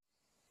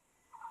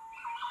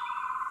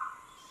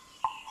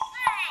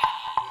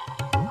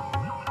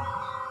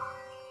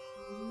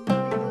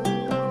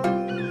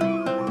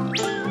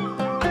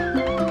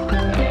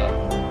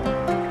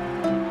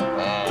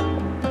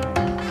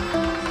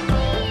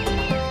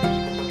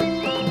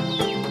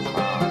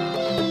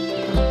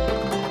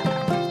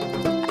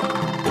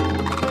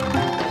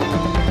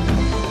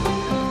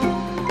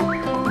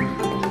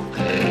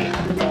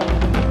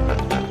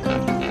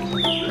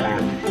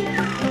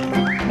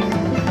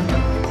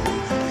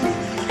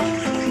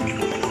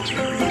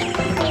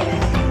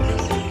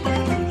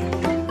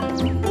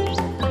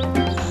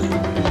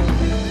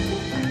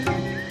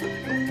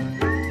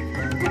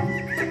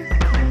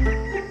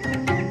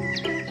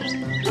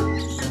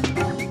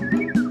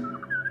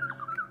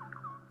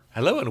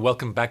Hello and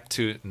welcome back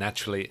to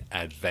Naturally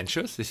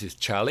Adventurous. This is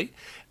Charlie.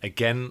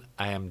 Again,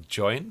 I am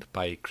joined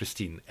by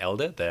Christine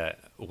Elder, the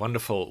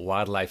wonderful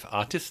wildlife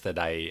artist that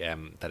I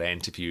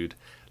interviewed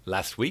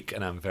last week,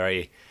 and I'm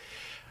very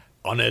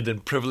honored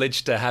and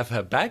privileged to have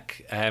her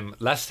back.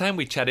 Last time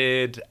we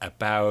chatted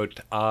about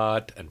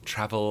art and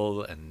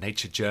travel and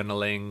nature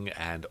journaling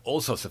and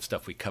all sorts of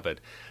stuff we covered.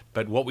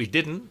 But what we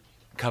didn't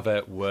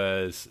cover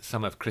was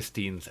some of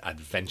Christine's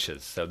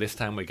adventures. So this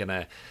time we're going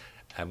to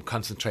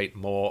concentrate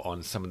more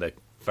on some of the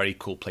very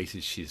cool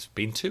places she's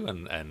been to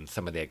and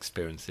some of the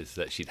experiences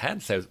that she'd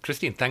had. So,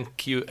 Christine,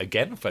 thank you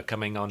again for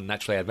coming on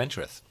Naturally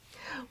Adventurous.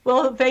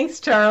 Well, thanks,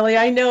 Charlie.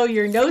 I know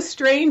you're no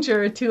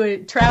stranger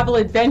to travel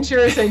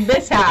adventures and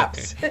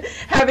mishaps,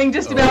 having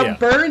just about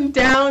burned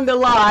down the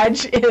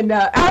lodge in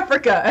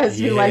Africa, as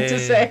you like to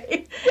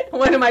say.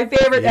 One of my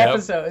favorite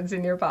episodes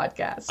in your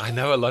podcast. I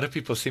know a lot of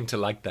people seem to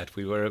like that.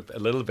 We were a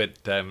little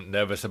bit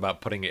nervous about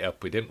putting it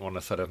up. We didn't want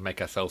to sort of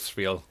make ourselves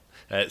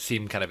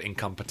seem kind of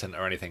incompetent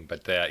or anything.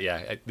 But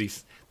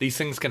these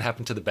things can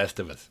happen to the best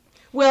of us.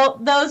 Well,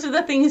 those are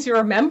the things you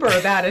remember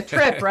about a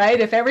trip, right?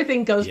 If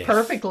everything goes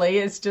perfectly,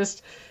 it's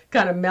just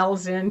kind of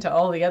melds into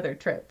all the other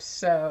trips.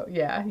 So,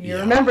 you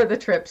remember the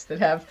trips that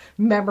have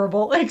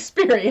memorable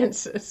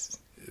experiences.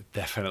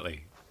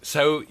 Definitely.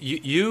 So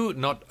you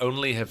not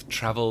only have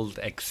traveled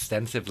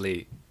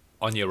extensively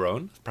on your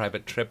own,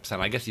 private trips,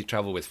 and I guess you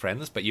travel with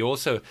friends, but you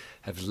also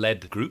have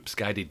led groups,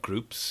 guided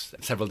groups,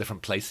 several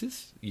different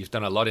places. You've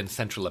done a lot in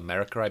Central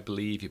America, I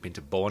believe. You've been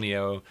to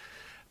Borneo.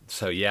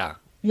 So, yeah.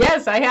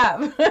 Yes, I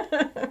have.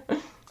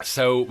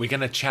 So we're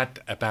going to chat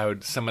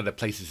about some of the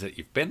places that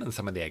you've been and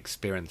some of the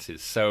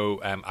experiences. So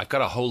I've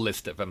got a whole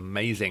list of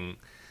amazing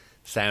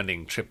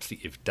sounding trips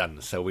that you've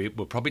done. So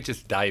we'll probably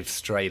just dive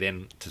straight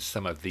into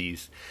some of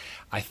these.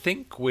 I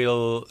think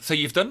so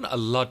you've done a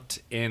lot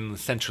in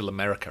Central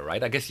America,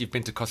 right? I guess you've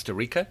been to Costa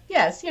Rica?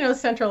 Yes,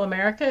 Central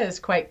America is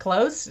quite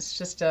close. It's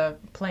just a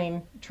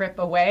plane trip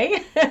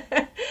away,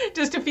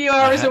 just a few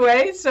hours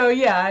away. So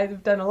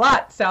I've done a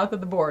lot south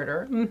of the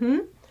border. Mm-hmm.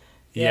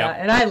 Yeah,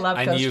 and I love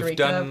Costa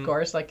Rica, of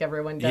course, like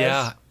everyone does.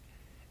 Yeah,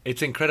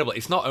 it's incredible.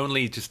 It's not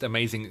only just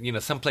amazing,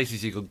 some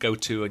places you could go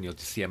to and you'll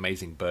just see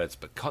amazing birds,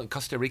 but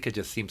Costa Rica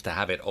just seems to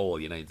have it all.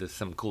 There's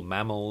some cool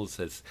mammals,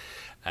 there's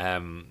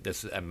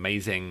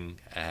amazing,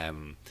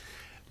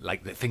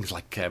 things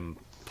like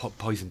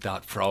poison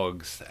dart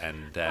frogs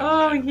and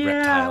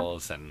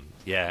reptiles. And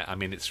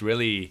it's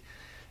really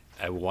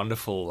a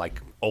wonderful,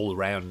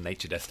 all-round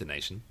nature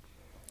destination.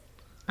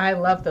 I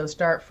love those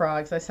dart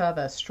frogs. I saw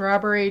the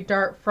strawberry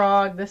dart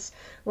frog this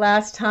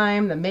last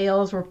time. The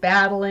males were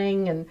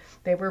battling and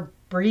they were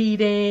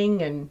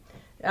breeding. And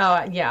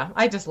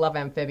I just love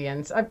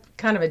amphibians. I'm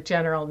kind of a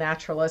general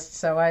naturalist,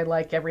 so I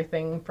like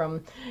everything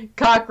from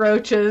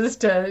cockroaches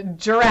to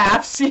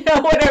giraffes.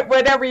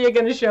 Whatever you're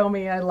going to show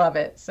me, I love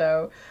it.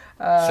 So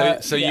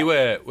you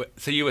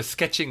were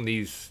sketching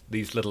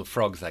these little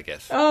frogs, I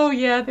guess. Oh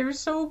yeah, they're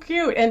so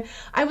cute, and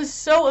I was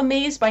so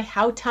amazed by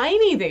how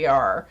tiny they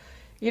are.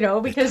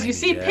 Because you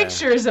see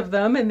pictures of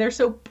them and they're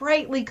so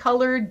brightly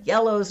colored,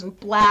 yellows and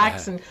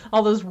blacks and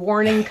all those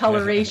warning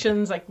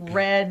colorations like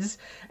reds.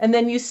 And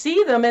then you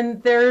see them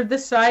and they're the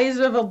size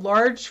of a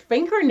large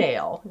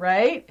fingernail,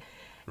 right?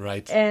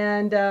 Right.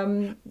 And,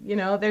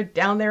 they're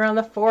down there on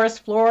the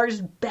forest floor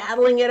just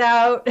battling it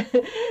out,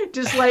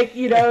 just like,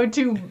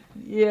 two,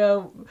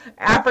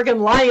 African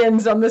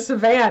lions on the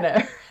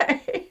savannah,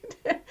 right?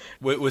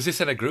 Was this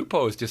in a group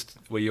or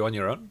were you on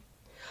your own?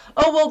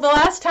 Oh, well, the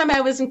last time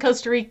I was in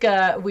Costa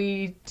Rica,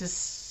 we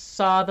just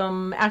saw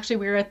them. Actually,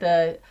 we were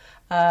at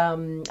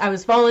I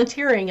was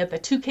volunteering at the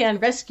Toucan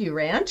Rescue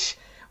Ranch,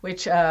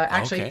 which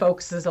actually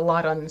focuses a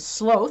lot on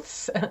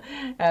sloths,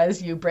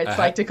 as you Brits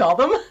like to call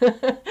them.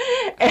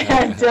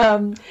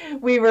 And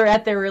we were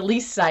at their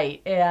release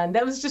site, and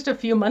that was just a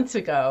few months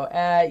ago.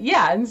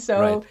 And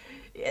so... Right.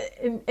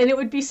 And it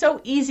would be so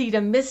easy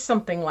to miss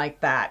something like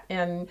that.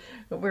 And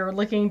we were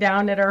looking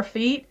down at our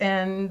feet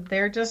and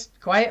they're just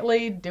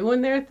quietly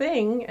doing their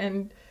thing.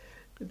 And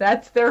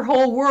that's their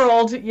whole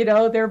world.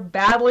 They're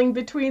battling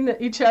between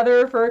each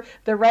other for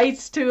the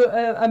rights to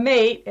a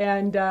mate.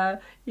 And,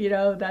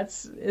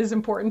 that's as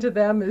important to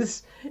them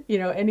as,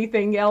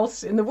 anything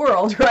else in the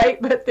world, right?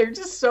 But they're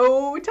just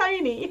so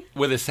tiny.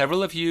 Were there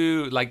several of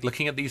you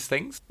looking at these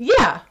things?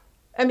 Yeah.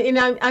 I mean,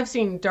 I've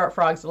seen dart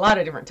frogs a lot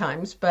of different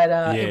times, but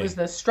it was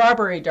the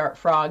strawberry dart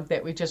frog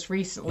that we just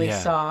recently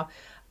saw.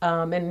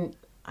 And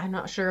I'm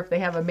not sure if they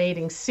have a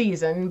mating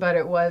season, but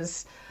it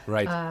was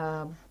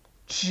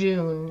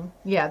June.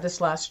 Yeah, this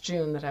last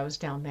June that I was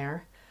down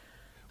there.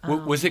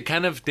 Was it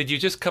did you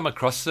just come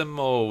across them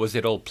or was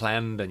it all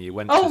planned and you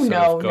went no.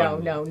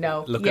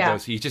 Look at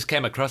those. You just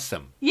came across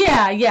them?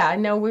 Yeah.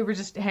 No, we were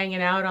just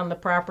hanging out on the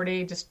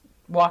property, just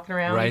walking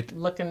around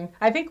looking.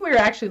 I think we were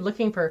actually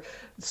looking for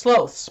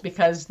sloths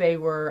because they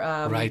were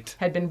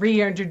had been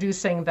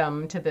reintroducing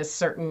them to this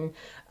certain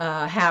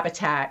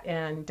habitat,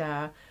 and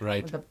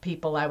the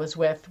people I was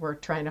with were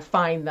trying to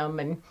find them,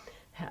 and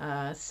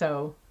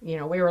So,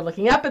 we were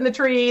looking up in the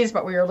trees,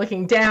 but we were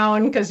looking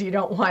down because you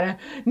don't want to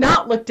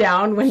not look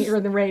down when you're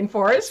in the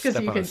rainforest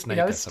because you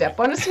could, step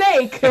on a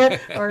snake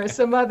or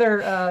some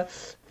other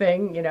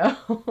thing,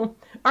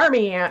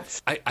 army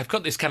ants. I've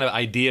got this kind of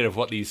idea of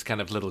what these kind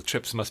of little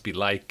trips must be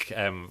like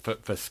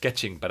for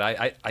sketching, but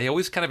I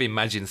always kind of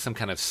imagine some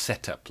kind of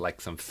setup,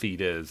 like some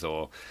feeders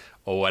or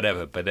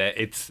whatever. But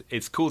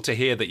it's cool to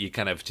hear that you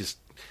kind of just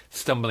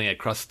stumbling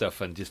across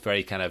stuff and just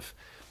very kind of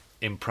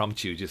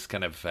impromptu, just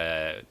kind of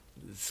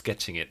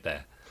sketching it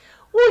there.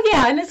 Well,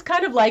 yeah, and it's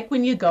kind of like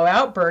when you go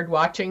out bird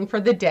watching for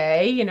the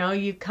day,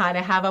 you kind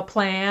of have a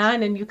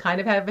plan and you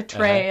kind of have a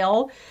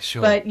trail,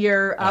 Sure. but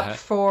you're up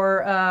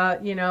for,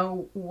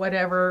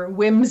 whatever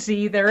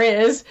whimsy there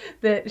is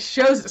that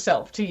shows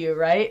itself to you,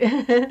 right?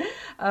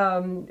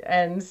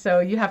 And so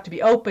you have to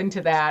be open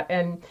to that.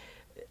 And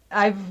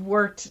I've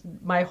worked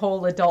my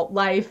whole adult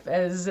life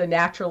as a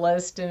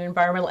naturalist and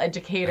environmental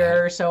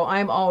educator, so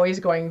I'm always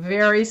going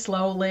very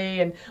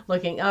slowly and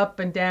looking up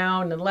and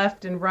down and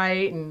left and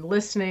right and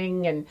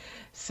listening, and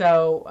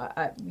so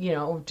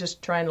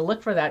just trying to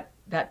look for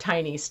that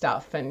tiny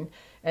stuff, and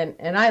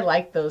I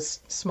like those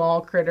small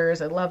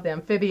critters. I love the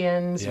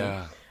amphibians.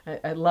 Yeah.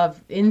 I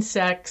love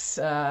insects,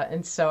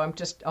 and so I'm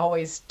just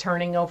always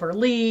turning over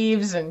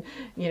leaves and,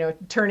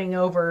 turning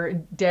over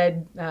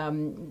dead,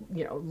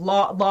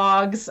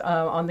 logs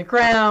on the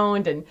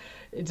ground, and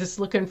just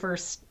looking for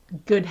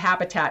good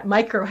habitat,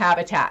 micro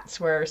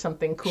habitats where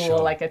something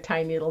cool like a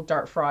tiny little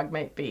dart frog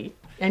might be.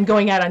 And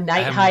going out on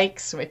night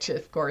hikes, which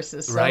of course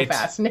is so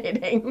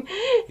fascinating.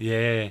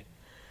 Yeah.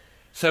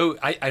 So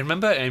I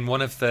remember in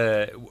one of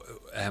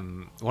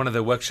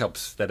the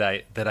workshops that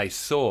I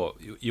saw,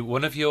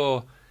 one of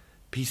your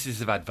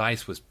pieces of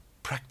advice was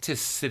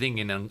practice sitting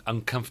in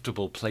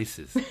uncomfortable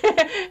places.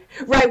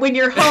 Right, when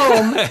you're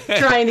home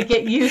trying to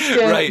get used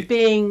to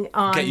being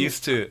on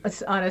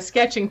a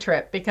sketching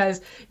trip,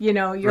 because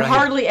you're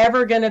hardly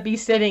ever going to be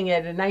sitting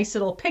at a nice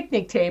little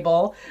picnic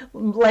table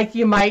like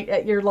you might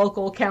at your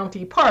local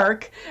county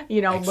park,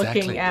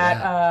 looking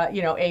at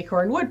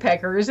acorn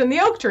woodpeckers and the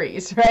oak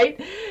trees,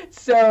 right?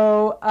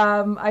 So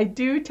I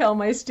do tell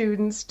my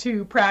students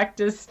to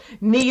practice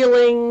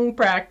kneeling,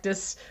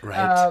 because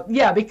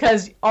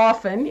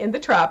often in the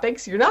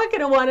tropics you're not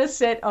going to want to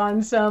sit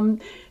on some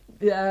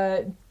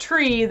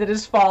tree that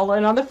has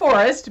fallen on the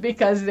forest,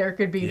 because there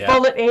could be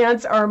bullet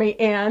ants, army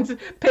ants,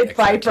 pit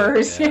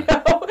vipers,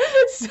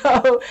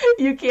 so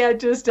you can't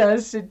just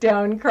sit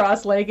down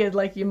cross-legged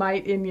like you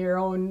might in your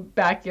own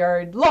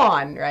backyard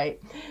lawn,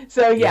 right?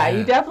 So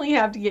you definitely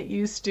have to get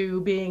used to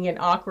being in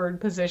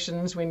awkward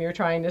positions when you're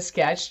trying to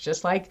sketch,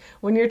 just like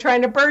when you're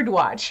trying to bird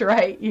watch,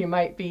 right? You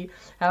might be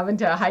having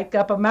to hike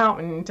up a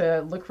mountain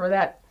to look for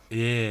that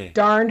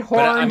darned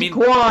horned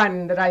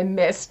guan that I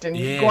missed in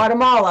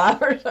Guatemala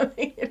or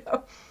something,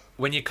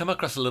 When you come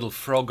across a little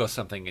frog or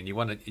something and you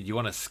want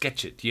to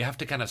sketch it, do you have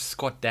to kind of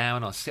squat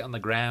down or sit on the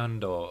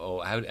ground,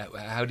 or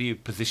how do you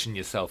position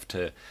yourself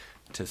to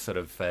sort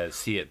of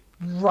see it?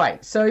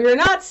 Right. So you're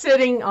not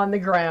sitting on the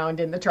ground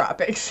in the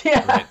tropics.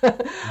 Yeah.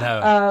 Right.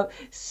 No.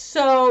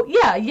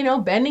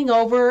 Bending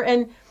over,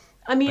 and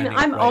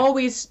I'm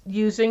always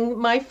using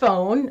my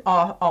phone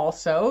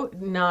also,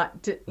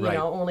 not to,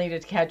 only to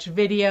catch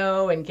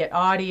video and get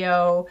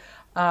audio,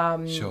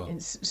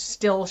 and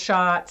still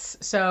shots.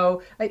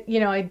 So,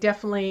 I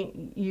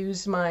definitely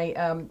use my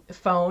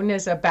phone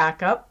as a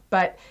backup,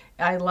 but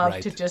I love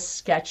to just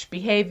sketch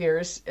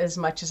behaviors as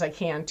much as I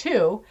can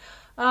too.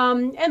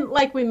 And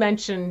like we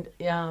mentioned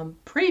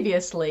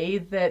previously,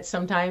 that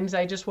sometimes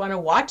I just want to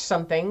watch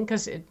something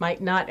because it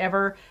might not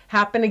ever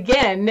happen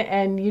again,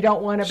 and you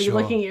don't want to be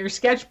looking at your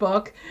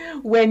sketchbook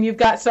when you've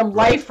got some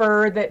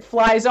lifer that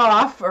flies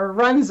off or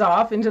runs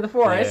off into the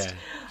forest.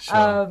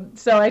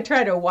 So I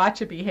try to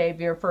watch a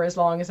behavior for as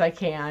long as I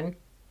can.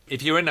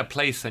 If you're in a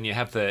place and you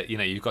have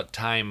you've got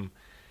time,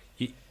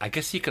 I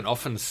guess you can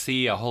often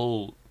see a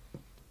whole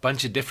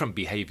bunch of different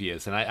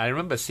behaviors, and I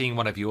remember seeing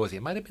one of yours.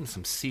 It might have been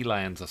some sea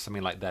lions or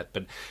something like that,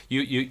 but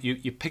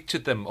you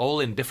pictured them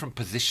all in different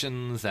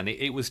positions, and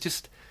it was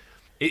just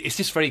it's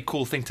just a very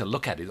cool thing to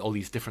look at, is all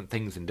these different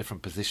things in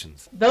different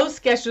positions. Those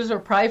sketches were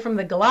probably from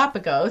the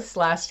Galapagos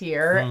last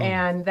year,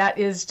 and that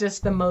is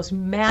just the most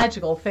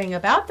magical thing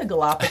about the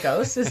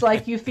Galapagos, is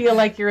like you feel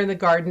like you're in the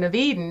Garden of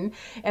Eden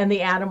and the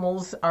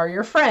animals are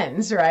your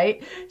friends,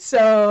 right?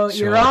 So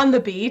you're on the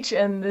beach,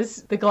 and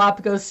the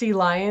Galapagos sea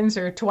lions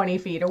are 20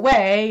 feet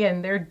away,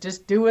 and they're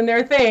just doing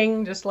their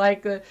thing, just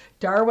like the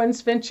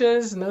Darwin's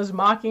finches and those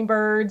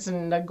mockingbirds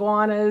and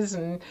iguanas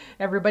and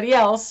everybody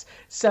else.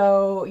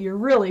 So you're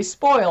really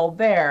spoiled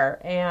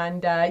there.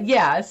 And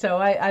so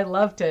I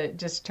love to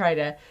just try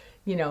to,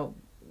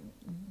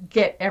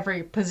 get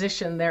every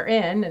position they're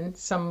in. And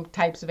some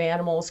types of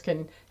animals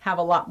can have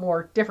a lot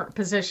more different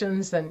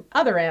positions than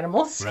other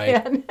animals.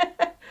 Right.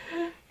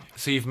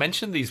 So you've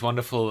mentioned these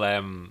wonderful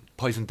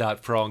poison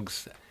dart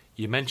frogs.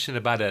 You mentioned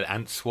about an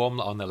ant swarm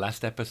on the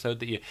last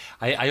episode that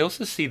I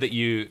also see that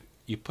you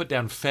put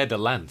down fer de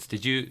lance.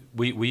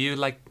 Were you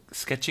like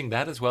sketching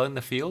that as well in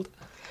the field?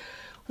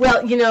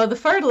 Well, the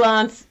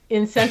fer-de-lance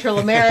in Central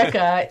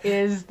America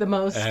is the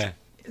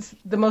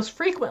most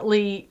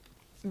frequently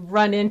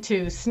run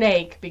into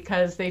snake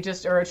because they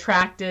just are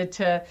attracted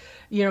to,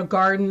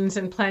 gardens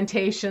and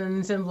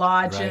plantations and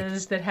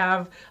lodges that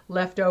have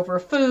leftover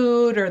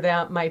food, or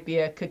that might be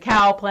a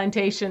cacao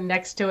plantation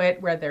next to it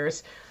where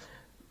there's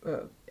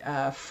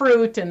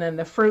fruit, and then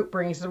the fruit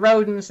brings the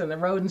rodents, and the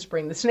rodents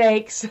bring the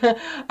snakes.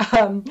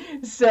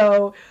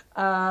 So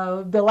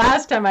the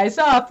last time I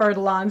saw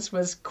fer-de-lance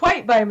was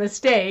quite by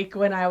mistake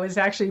when I was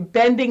actually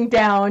bending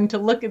down to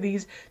look at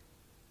these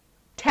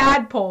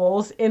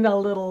tadpoles in a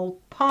little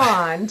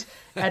pond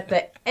at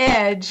the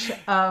edge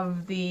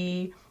of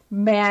the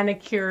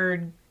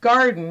manicured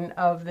garden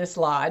of this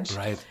lodge.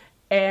 Right.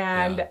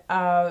 And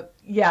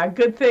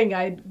good thing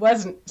I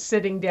wasn't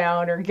sitting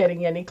down or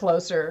getting any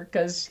closer,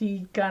 because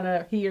he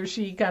or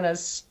she kind of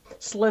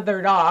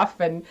slithered off,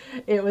 and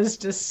it was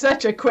just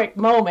such a quick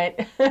moment.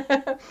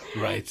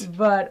 Right.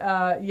 But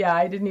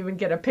I didn't even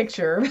get a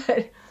picture,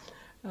 but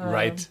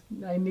right.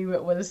 I knew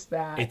it was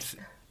that. It's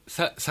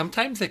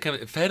sometimes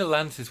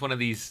fer-de-lance is one of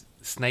these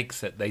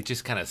snakes that they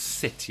just kind of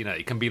sit.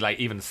 It can be like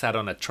even sat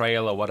on a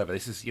trail or whatever.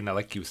 This is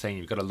like you were saying,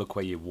 you've got to look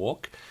where you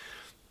walk,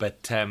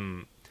 but.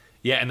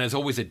 Yeah, and there's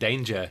always a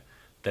danger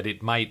that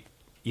it might,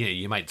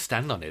 you might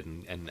stand on it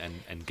and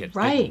get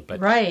bitten.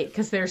 Right,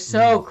 because they're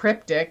so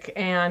cryptic,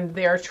 and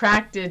they're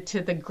attracted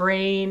to the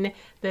grain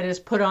that is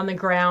put on the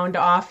ground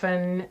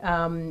often,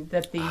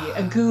 that the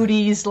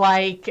agoutis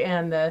like,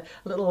 and the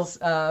little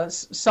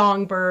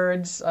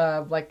songbirds,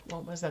 like,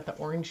 what was that, the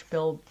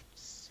orange-billed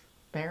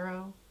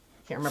sparrow?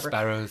 Can't remember.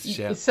 Sparrows,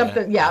 yeah.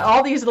 Something,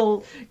 all these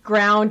little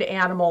ground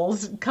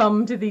animals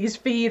come to these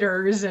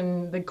feeders,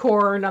 and the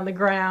corn on the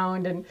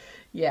ground, and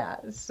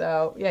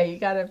so you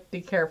got to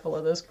be careful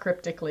of those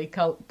cryptically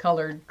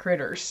colored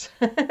critters.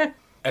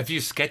 Have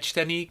you sketched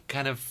any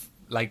kind of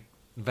like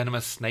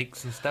venomous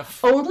snakes and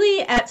stuff?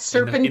 Only at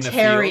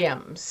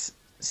serpentariums.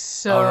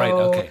 So, right,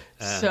 okay.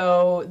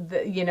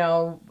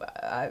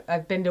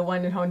 I've been to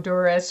one in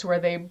Honduras where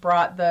they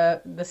brought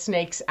the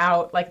snakes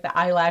out, like the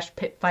eyelash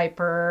pit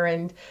viper,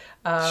 and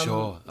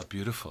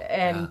beautiful,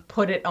 and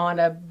put it on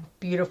a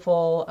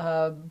beautiful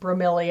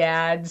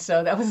bromeliad.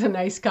 So that was a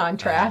nice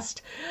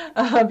contrast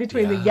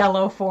between the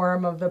yellow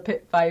form of the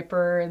pit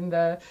viper and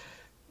the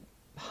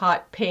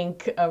hot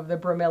pink of the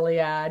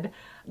bromeliad.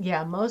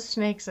 Yeah, most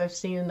snakes I've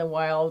seen in the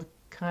wild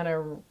kind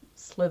of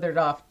slithered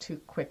off too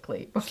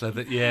quickly.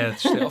 Yeah,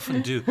 they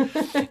often do.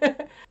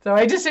 So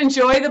I just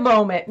enjoy the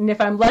moment, and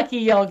if I'm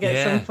lucky, I'll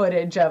get some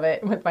footage of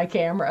it with my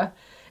camera.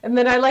 And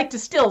then I like to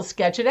still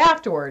sketch it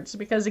afterwards,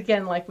 because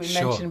again, like we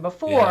mentioned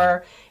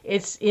before,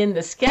 it's in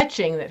the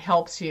sketching that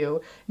helps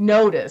you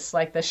notice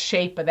like the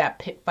shape of that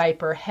pit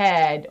viper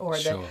head, or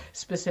the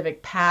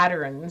specific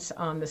patterns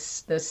on the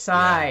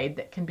side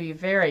that can be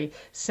very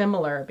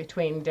similar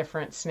between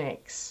different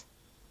snakes.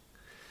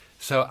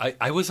 So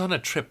I was on a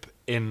trip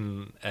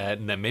in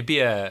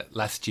Namibia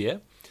last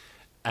year,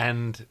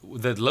 and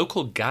the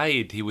local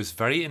guide, he was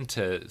very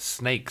into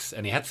snakes,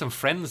 and he had some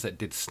friends that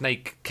did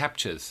snake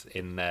captures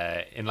in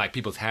like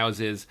people's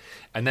houses,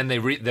 and then they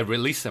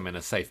release them in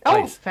a safe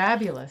place. Oh,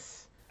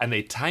 fabulous. And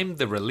they timed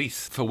the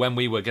release for when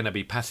we were going to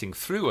be passing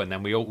through, and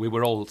then we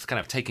were all kind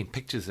of taking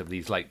pictures of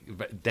these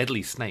like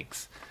deadly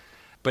snakes.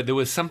 But there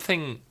was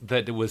something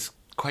that was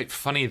quite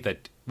funny,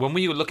 that when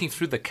we were looking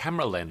through the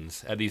camera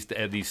lens at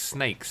these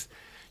snakes,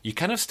 you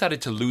kind of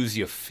started to lose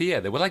your fear.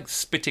 They were like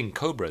spitting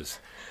cobras,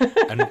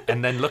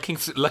 and then looking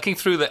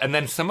through and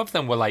then some of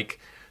them were like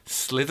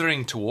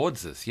slithering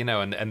towards us, and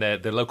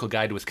the local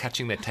guide was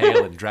catching their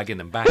tail and dragging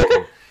them back,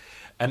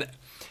 and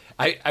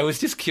I was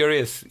just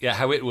curious,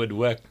 how it would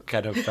work,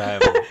 kind of.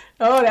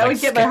 That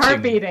would get my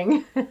heart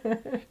beating.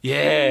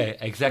 Yeah,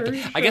 exactly.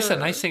 Sure. I guess the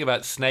nice thing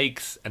about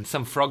snakes and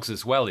some frogs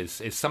as well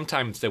is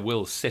sometimes they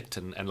will sit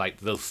and like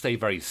they'll stay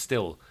very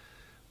still,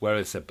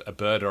 whereas a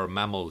bird or a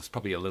mammal is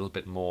probably a little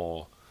bit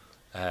more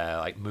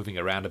like moving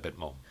around a bit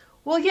more.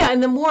 Well, yeah,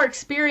 and the more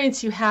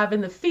experience you have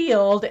in the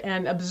field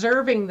and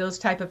observing those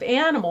type of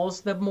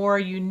animals, the more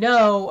you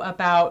know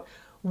about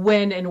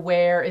when and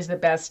where is the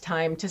best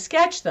time to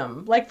sketch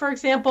them. Like, for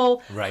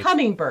example,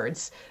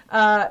 hummingbirds.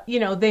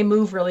 They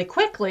move really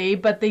quickly,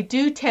 but they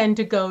do tend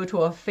to go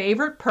to a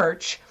favorite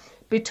perch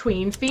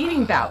between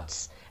feeding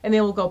bouts. And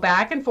they will go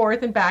back and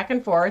forth,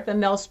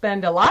 and they'll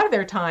spend a lot of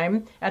their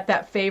time at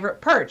that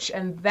favorite perch.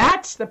 And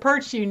that's the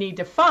perch you need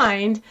to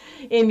find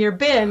in your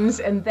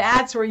bins, and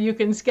that's where you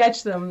can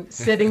sketch them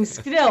sitting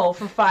still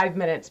for 5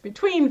 minutes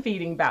between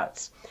feeding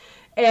bouts.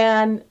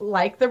 And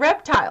like the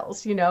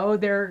reptiles,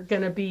 they're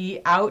going to be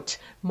out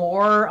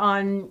more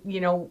on,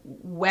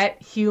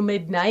 wet,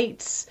 humid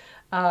nights.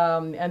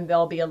 And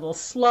they'll be a little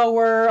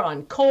slower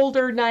on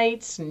colder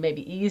nights, and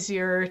maybe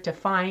easier to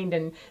find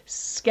and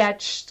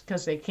sketch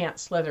because they can't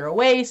slither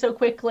away so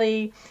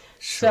quickly.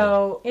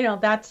 Sure. So,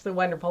 that's the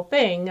wonderful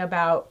thing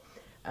about,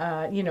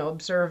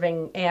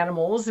 observing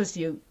animals as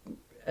you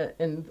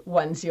and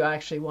ones you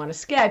actually want to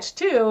sketch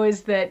too,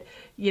 is that,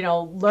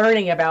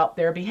 learning about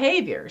their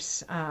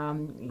behaviors,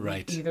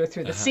 Right. either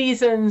through the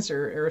seasons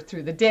or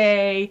through the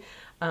day,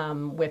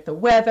 with the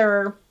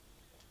weather.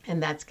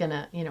 And that's going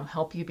to,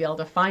 help you be able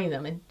to find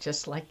them. And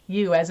just like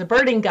you as a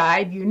birding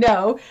guide,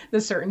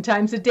 the certain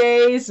times of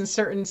days and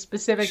certain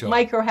specific Sure.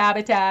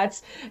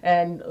 microhabitats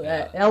and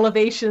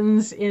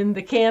elevations in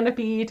the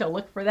canopy to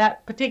look for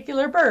that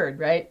particular bird,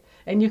 right?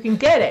 And you can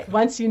get it.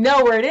 Once you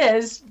know where it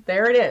is,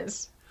 there it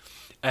is.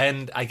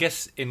 And I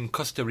guess in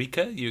Costa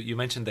Rica, you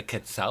mentioned the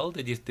quetzal.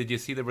 Did you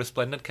see the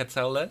resplendent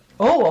quetzal there?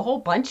 Oh, a whole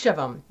bunch of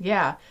them.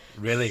 Yeah.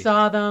 Really?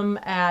 Saw them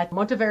at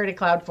Monteverde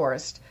Cloud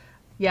Forest.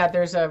 Yeah,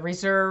 there's a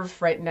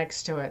reserve right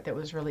next to it that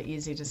was really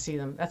easy to see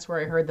them. That's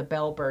where I heard the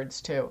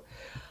bellbirds too.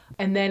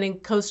 And then in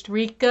Costa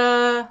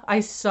Rica,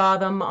 I saw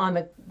them on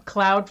the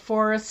cloud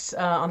forests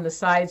on the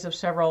sides of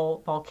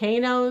several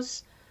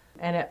volcanoes,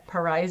 and at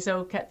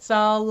Paraiso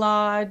Quetzal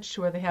Lodge,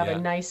 where they have a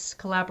nice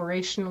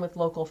collaboration with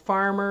local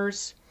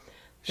farmers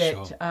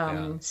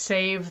that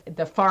save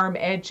the farm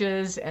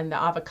edges and the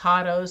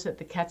avocados that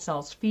the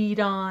quetzals feed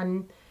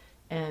on,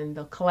 and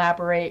they'll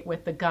collaborate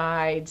with the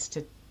guides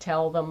to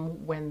tell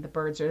them when the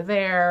birds are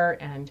there,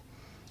 and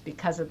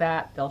because of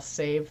that they'll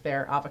save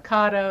their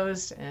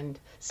avocados and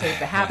save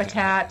the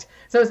habitat.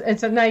 So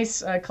it's a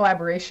nice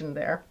collaboration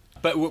there.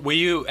 But were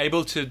you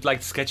able to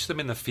sketch them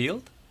in the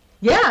field?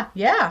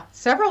 Yeah,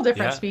 several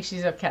different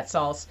species of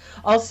quetzals.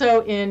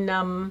 Also in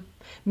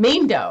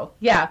Mindo,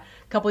 a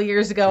couple of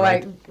years ago,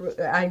 right.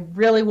 I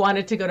really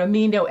wanted to go to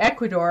Mindo,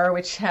 Ecuador,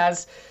 which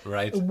has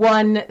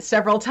won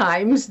several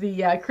times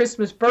the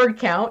Christmas bird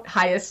count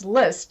highest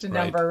list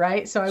number,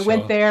 right? So I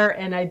went there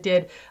and I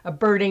did a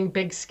birding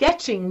big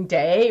sketching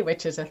day,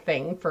 which is a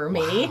thing for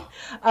me.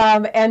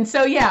 Wow. And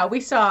so, we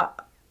saw,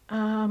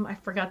 I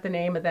forgot the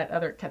name of that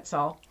other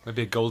quetzal.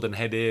 Maybe a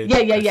golden-headed.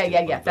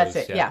 Yeah. That's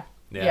it. Yeah.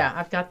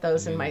 I've got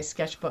those in my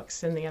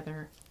sketchbooks in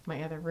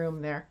my other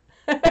room there.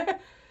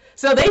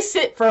 So they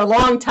sit for a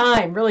long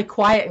time, really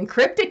quiet and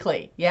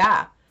cryptically.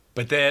 Yeah.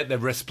 But they're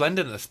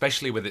resplendent,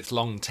 especially with its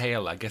long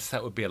tail. I guess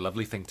that would be a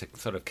lovely thing to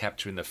sort of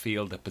capture in the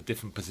field at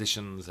different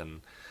positions, and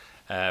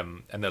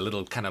the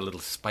little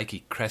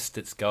spiky crest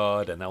it's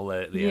got, and all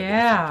the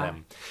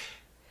different,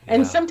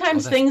 and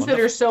sometimes things wonderful.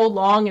 That are so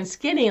long and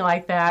skinny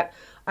like that,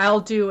 I'll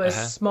do a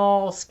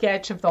small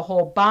sketch of the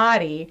whole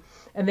body,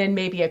 and then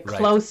maybe a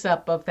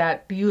close-up of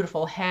that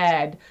beautiful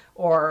head,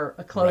 or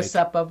a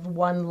close-up of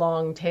one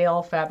long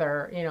tail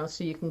feather,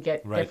 so you can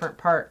get different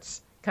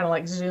parts, kind of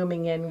like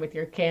zooming in with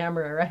your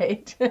camera,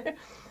 right?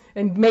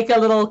 And make a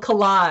little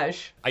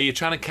collage. Are you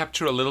trying to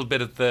capture a little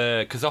bit of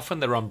because often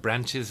they're on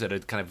branches that are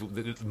kind of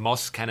the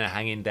moss kind of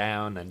hanging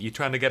down, and you're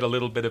trying to get a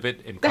little bit of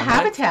it in contact? The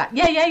habitat.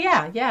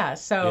 Yeah.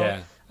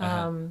 So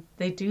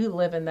they do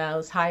live in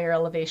those higher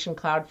elevation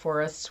cloud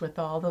forests with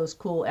all those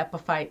cool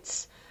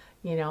epiphytes,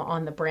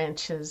 on the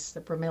branches,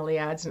 the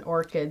bromeliads and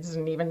orchids,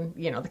 and even,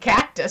 the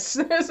cactus.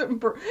 There's an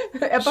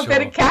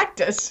epiphytic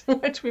cactus,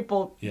 which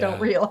people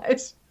don't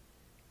realize.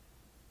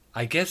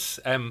 I guess,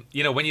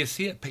 when you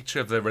see a picture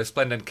of the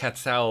resplendent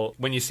quetzal,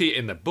 when you see it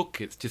in the book,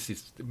 it's just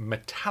this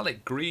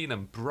metallic green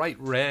and bright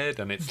red,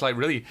 and it's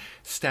really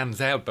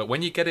stands out. But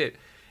when you get it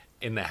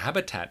in the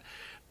habitat,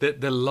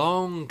 the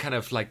long kind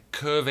of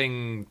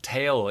curving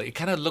tail, it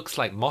kind of looks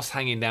like moss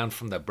hanging down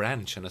from the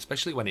branch, and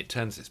especially when it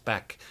turns its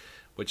back,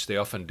 which they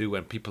often do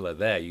when people are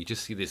there, you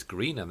just see this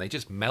green and they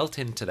just melt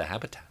into the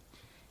habitat.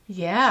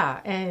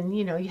 Yeah, and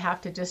you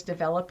have to just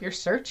develop your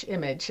search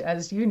image,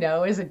 as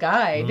as a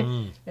guide.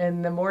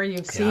 And the more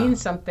you've seen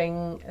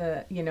something,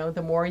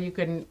 the more you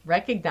can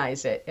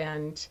recognize it.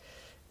 And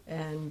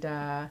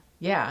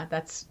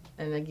that's,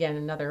 and again,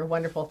 another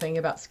wonderful thing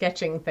about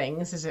sketching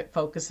things is it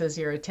focuses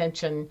your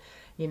attention,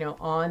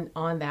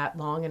 on that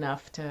long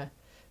enough to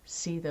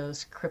see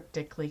those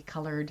cryptically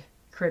colored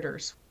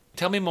critters.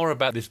 Tell me more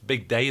about this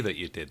big day that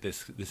you did,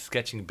 this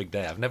sketching big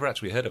day. I've never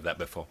actually heard of that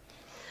before.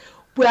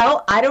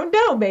 Well, I don't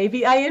know.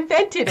 Maybe I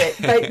invented it.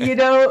 But,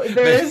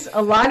 there's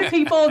a lot of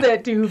people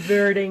that do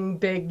birding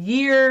big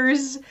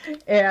years.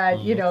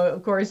 And,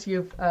 of course,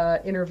 you've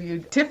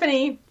interviewed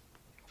Tiffany.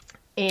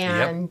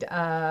 And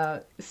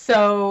I've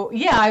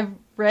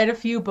read a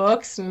few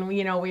books. And,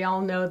 we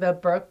all know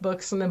the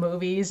books and the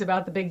movies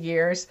about the big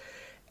years.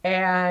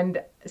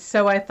 And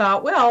so I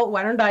thought, well,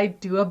 why don't I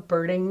do a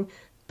birding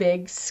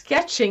big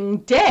sketching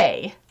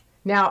day?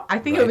 Now, I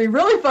think it would be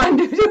really fun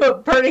to do a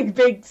birding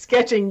big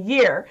sketching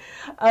year.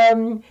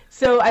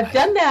 So I've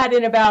done that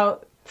in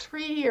about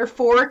 3 or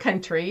 4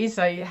 countries.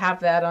 I have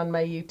that on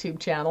my YouTube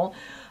channel.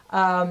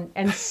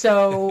 And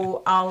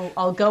so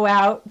I'll go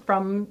out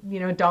from,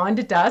 dawn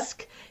to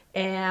dusk,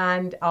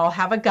 and I'll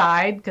have a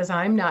guide, because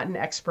I'm not an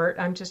expert.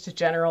 I'm just a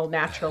general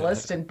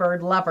naturalist and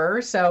bird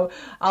lover. So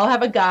I'll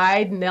have a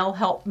guide, and they'll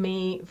help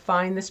me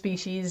find the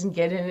species and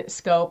get in its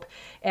scope.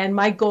 And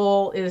my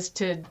goal is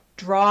to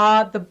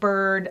draw the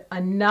bird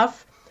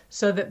enough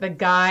so that the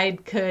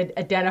guide could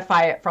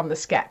identify it from the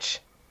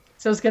sketch.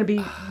 So it's going to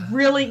be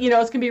really,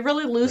 it's going to be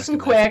really loose and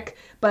quick.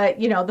 But,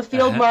 the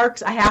field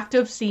marks, I have to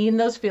have seen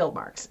those field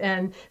marks.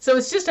 And so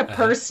it's just a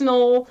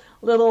personal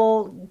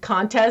little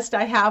contest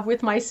I have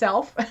with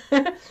myself.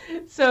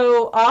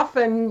 So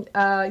often,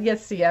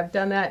 I've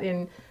done that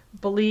in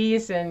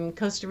Belize and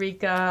Costa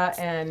Rica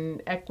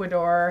and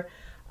Ecuador.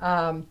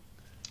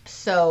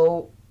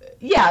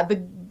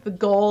 The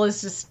goal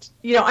is just,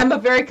 I'm a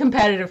very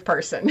competitive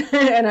person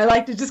and I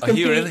like to just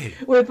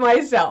compete with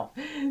myself.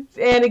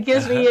 And it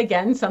gives me,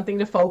 again, something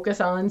to focus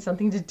on,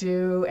 something to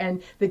do.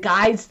 And the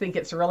guides think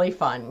it's really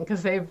fun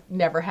because they've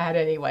never had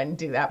anyone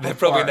do that before. They've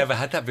probably never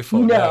had that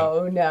before.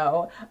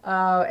 No.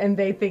 And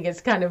they think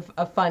it's kind of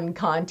a fun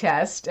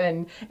contest.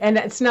 And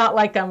it's not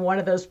like I'm one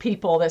of those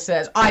people that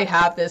says, I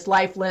have this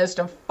life list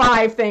of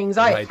 5 things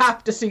I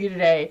have to see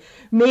today.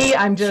 Me,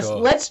 I'm just,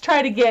 let's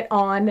try to get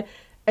on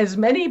as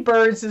many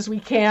birds as we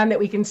can that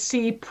we can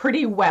see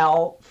pretty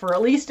well for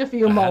at least a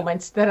few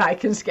moments that I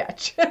can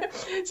sketch.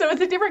 So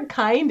it's a different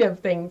kind of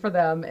thing for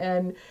them.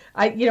 And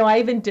I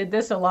even did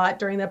this a lot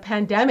during the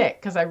pandemic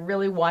because I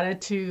really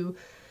wanted to,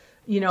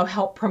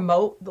 help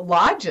promote the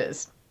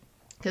lodges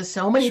because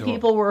so many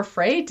people were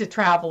afraid to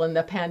travel in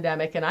the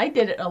pandemic. And I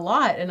did it a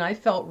lot and I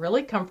felt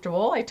really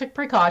comfortable. I took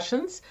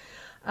precautions.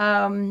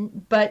 So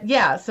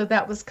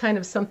that was kind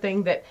of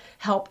something that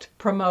helped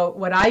promote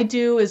what I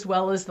do as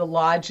well as the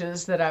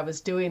lodges that I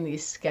was doing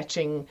these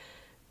sketching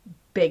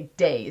big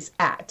days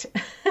at.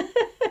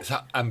 So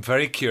I'm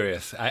very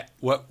curious.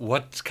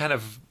 What kind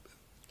of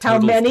how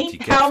many?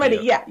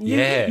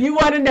 Yeah. You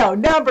want to know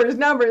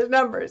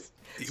numbers.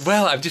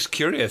 Well, I'm just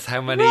curious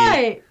how many.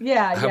 Right.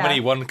 Yeah. How many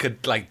one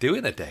could do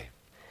in a day?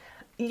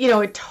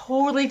 It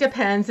totally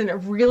depends, and it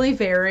really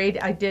varied.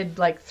 I did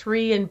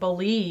 3 in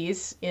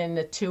Belize in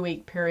a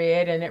 2-week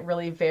period, and it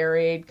really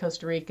varied.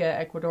 Costa Rica,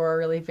 Ecuador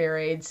really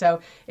varied. So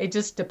it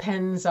just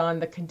depends on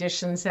the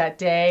conditions that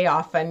day.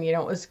 Often,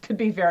 it could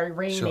be very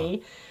rainy.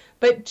 Sure.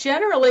 But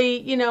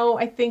generally,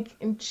 I think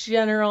in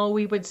general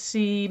we would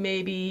see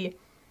maybe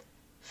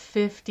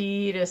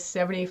 50 to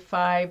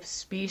 75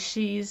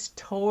 species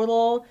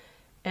total,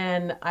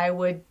 and I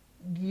would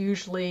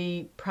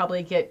usually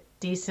probably get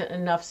decent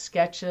enough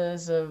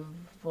sketches of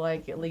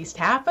at least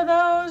half of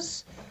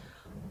those.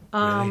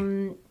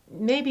 Really?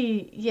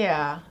 Maybe,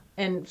 yeah.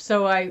 And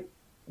so I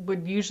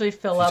would usually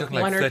fill up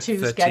 1 or 2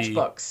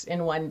 sketchbooks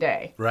in one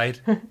day. Right.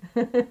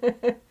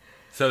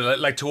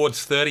 So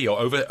towards 30 or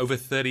over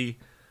 30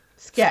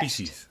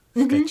 species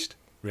sketched.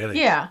 Really?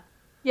 Yeah.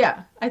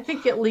 I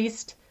think at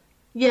least,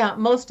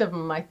 most of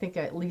them I think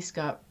I at least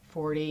got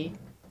 40.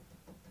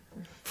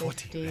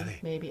 50, really?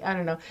 Maybe. I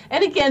don't know.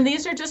 And again,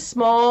 these are just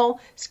small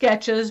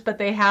sketches, but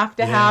they have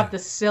to have the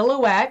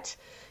silhouette,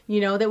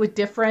 that would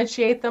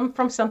differentiate them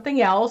from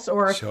something else.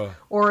 Or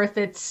if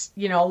it's,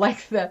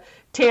 like the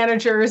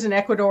tanagers in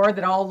Ecuador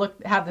that all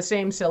have the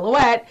same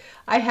silhouette,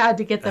 I had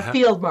to get the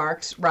field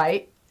marks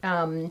right.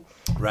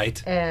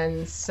 Right.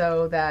 And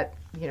so that,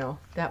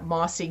 that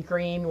mossy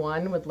green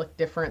one would look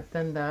different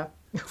than the...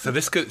 So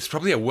it's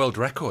probably a world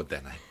record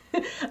then, eh?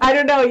 I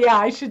don't know. Yeah,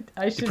 I should.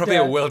 You're probably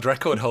a world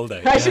record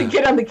holder. I should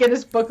get on the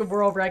Guinness Book of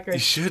World Records. You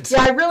should.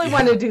 Yeah, I really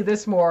want to do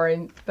this more,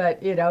 but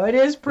it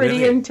is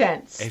pretty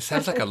intense. It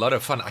sounds like a lot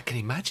of fun. I can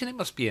imagine it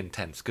must be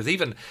intense because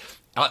even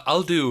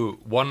I'll do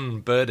 1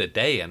 bird a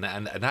day, and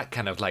that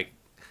kind of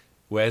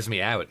wears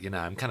me out.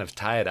 I'm kind of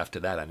tired after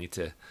that. I need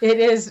to. It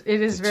is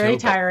very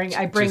tiring.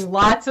 I bring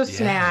lots of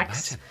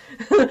snacks,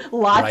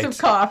 lots of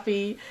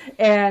coffee,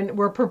 and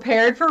we're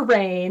prepared for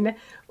rain.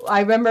 I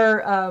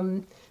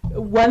remember.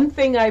 One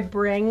thing I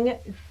bring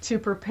to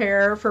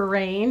prepare for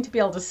rain to be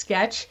able to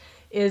sketch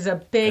is a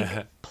big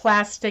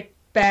plastic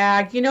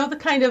bag. The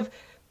kind of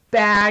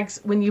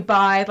bags when you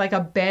buy a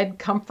bed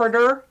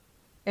comforter,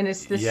 and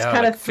it's this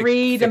kind of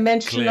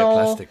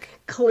 3-dimensional,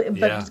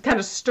 but kind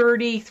of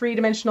sturdy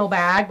 3-dimensional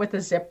bag with a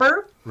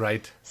zipper.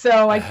 Right.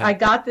 So I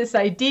got this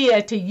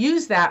idea to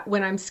use that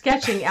when I'm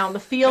sketching out in the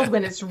field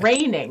when it's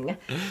raining.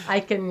 I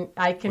can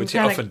Which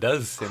kind of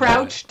does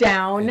crouch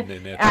down.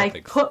 And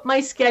I put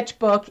my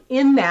sketchbook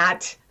in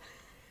that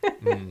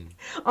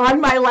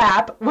on my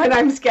lap when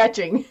I'm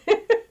sketching.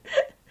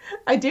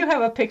 I do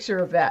have a picture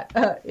of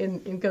that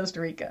in Costa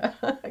Rica.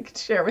 I could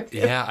share with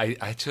you. Yeah, I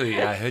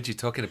heard you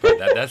talking about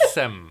that.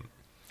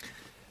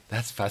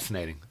 That's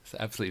fascinating. It's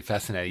absolutely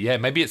fascinating. Yeah,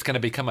 maybe it's going to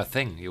become a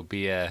thing. You'll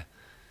be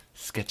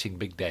sketching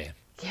big day.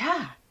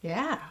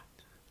 Yeah.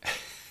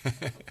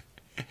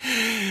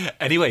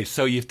 Anyway,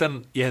 so you've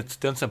done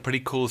some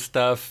pretty cool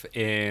stuff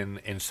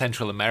in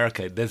Central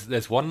America.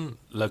 There's one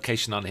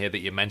location on here that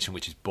you mentioned,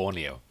 which is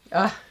Borneo,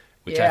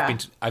 which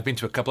I've been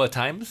to a couple of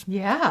times.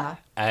 Yeah.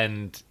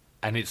 And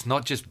it's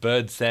not just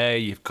birds there.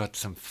 You've got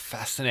some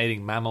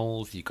fascinating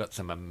mammals. You've got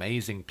some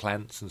amazing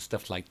plants and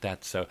stuff like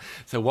that. So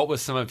what were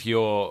some of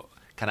your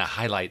kind of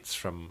highlights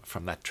from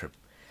that trip?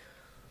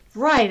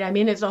 Right. I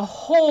mean, it's a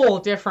whole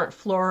different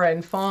flora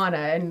and fauna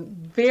and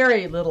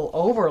very little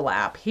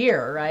overlap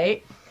here,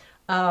 right?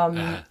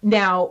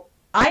 Now,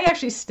 I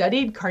actually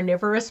studied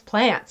carnivorous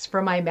plants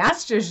for my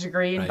master's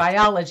degree in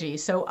biology.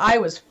 So I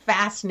was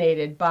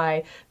fascinated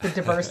by the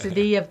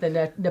diversity of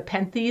the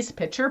Nepenthes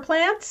pitcher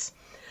plants.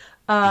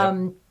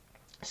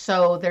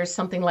 So there's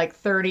something like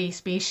 30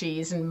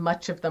 species, and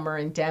much of them are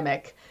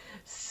endemic.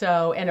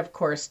 So, and of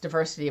course,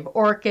 diversity of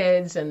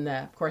orchids, and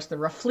of course the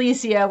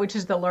Rafflesia, which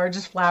is the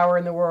largest flower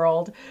in the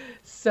world.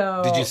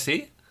 So, did you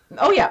see?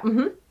 Oh yeah,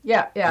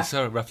 yeah. I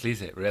saw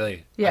Rafflesia,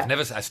 really. Yeah.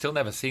 I still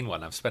never seen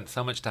one. I've spent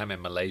so much time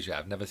in Malaysia.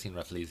 I've never seen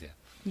Rafflesia.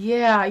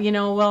 Yeah,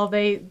 well,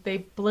 they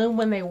bloom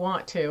when they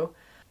want to.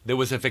 There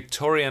was a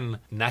Victorian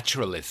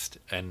naturalist,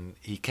 and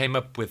he came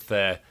up with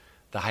the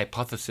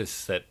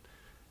hypothesis that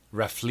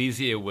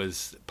Rafflesia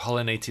was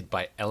pollinated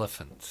by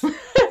elephants.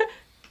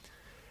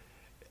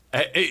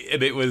 And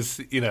it was,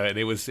 it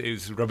was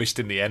rubbished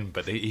in the end,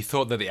 but he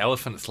thought that the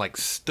elephants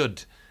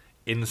stood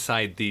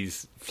inside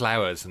these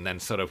flowers and then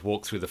sort of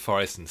walked through the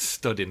forest and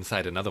stood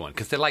inside another one,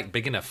 because they're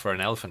big enough for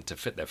an elephant to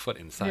fit their foot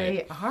inside.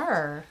 They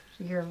are.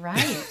 You're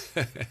right.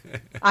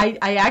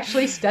 I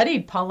actually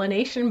studied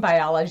pollination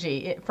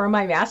biology for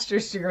my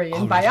master's degree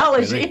in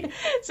biology. Really?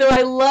 So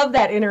I love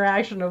that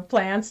interaction of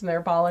plants and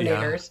their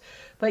pollinators. Yeah.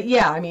 But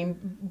yeah, I mean,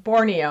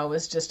 Borneo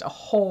was just a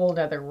whole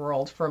other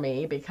world for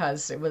me,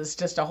 because it was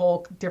just a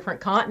whole different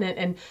continent.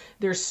 And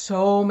there's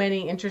so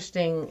many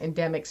interesting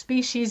endemic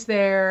species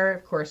there.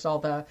 Of course, all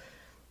the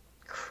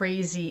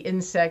crazy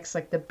insects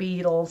like the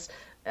beetles.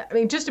 I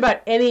mean, just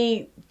about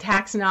any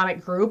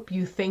taxonomic group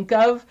you think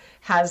of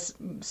has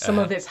some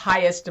of its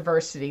highest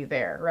diversity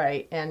there,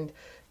 right? And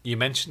you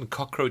mentioned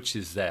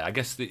cockroaches there. I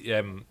guess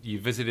you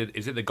visited,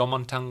 is it the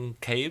Gomantang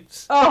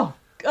Caves? Oh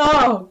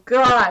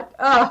God.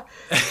 Oh,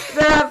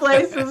 that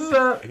place was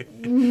a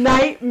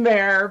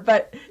nightmare.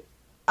 But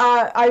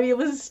I mean,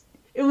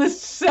 it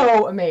was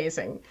so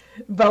amazing.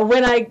 But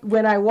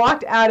when I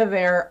walked out of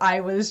there,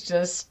 I was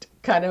just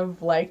kind of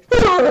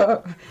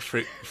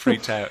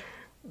freaked out.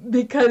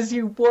 Because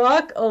you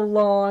walk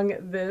along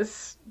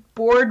this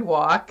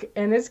boardwalk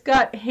and it's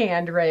got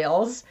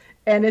handrails,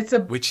 and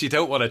which you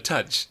don't want to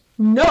touch.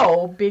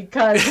 No,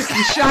 because if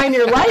you shine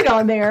your light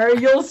on there,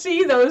 you'll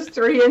see those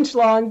 3-inch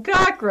long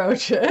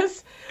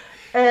cockroaches.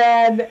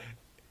 And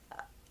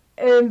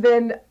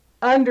then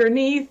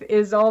underneath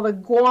is all the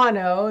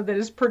guano that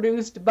is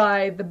produced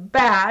by the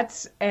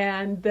bats,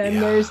 and then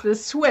there's the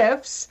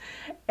swifts,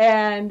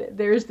 and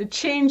there's the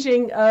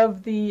changing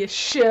of the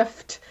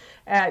shift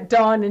at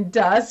dawn and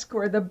dusk,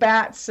 where the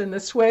bats and the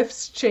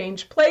swifts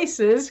change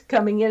places,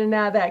 coming in and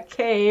out of that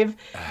cave.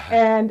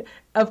 And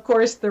of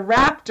course, the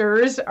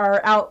raptors are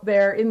out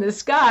there in the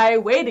sky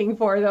waiting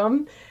for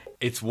them.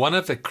 It's one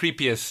of the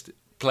creepiest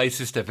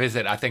places to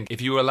visit. I think if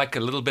you were a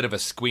little bit of a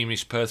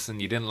squeamish person,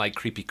 you didn't like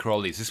creepy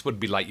crawlies, this would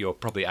be your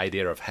probably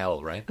idea of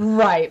hell, right?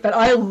 Right, but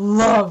I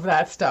love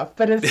that stuff.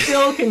 But it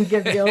still can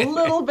give you a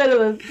little bit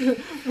of the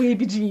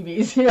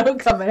weebie-jeebies,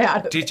 coming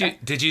out of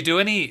it. Did you do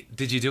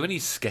any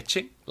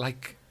sketching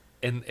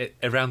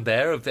around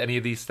there of any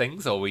of these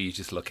things, or were you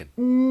just looking?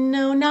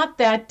 No, not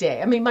that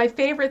day. I mean, my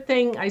favorite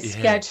thing I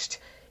sketched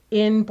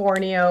in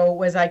Borneo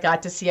was I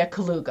got to see a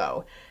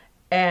colugo.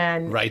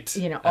 And,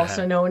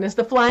 also known as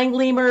the flying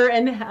lemur,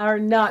 and are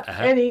not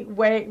any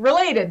way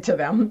related to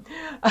them.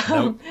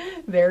 Nope.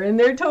 They're in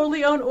their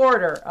totally own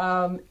order.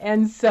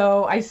 And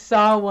so I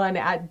saw one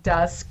at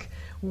dusk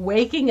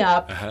waking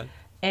up.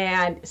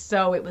 And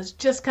so it was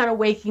just kind of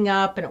waking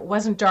up, and it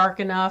wasn't dark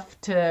enough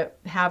to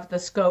have the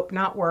scope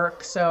not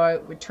work.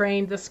 So we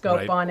trained the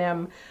scope on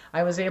him.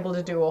 I was able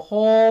to do a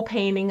whole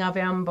painting of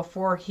him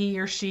before he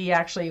or she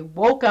actually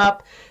woke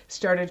up,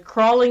 started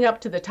crawling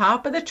up to the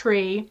top of the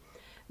tree.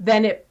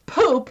 Then it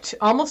pooped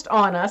almost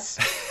on us,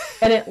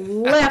 and it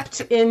leapt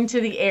into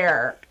the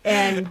air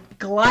and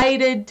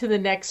glided to the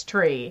next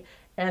tree.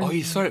 And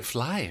you saw it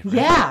fly.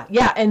 Right?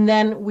 Yeah. And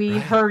then we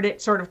heard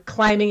it sort of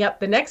climbing up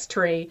the next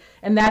tree,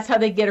 and that's how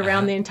they get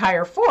around the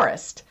entire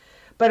forest.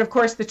 But of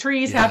course, the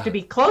trees have to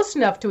be close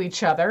enough to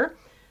each other,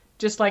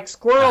 just like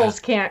squirrels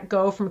can't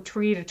go from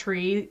tree to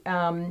tree.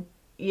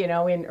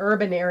 In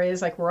urban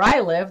areas like where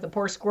I live, the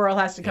poor squirrel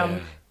has to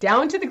come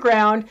down to the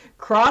ground,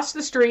 cross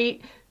the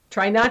street,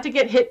 try not to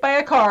get hit by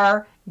a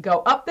car, go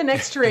up the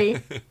next tree.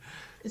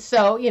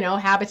 So,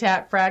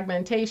 habitat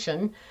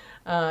fragmentation,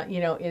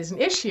 is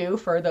an issue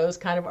for those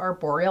kind of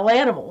arboreal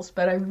animals.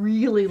 But I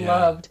really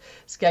loved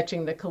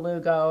sketching the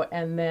colugo,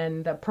 and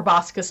then the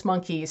proboscis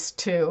monkeys,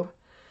 too.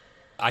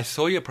 I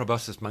saw your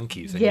proboscis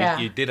monkeys,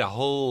 and you did a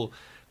whole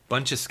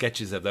bunch of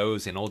sketches of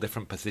those in all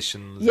different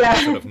positions, and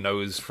sort of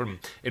nose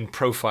in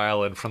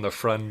profile and from the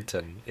front,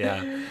 and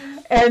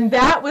And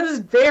that was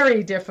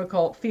very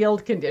difficult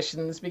field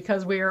conditions,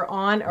 because we were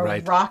on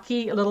a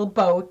rocky little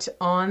boat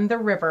on the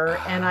river,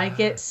 and I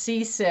get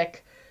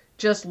seasick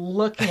just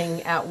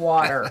looking at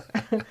water,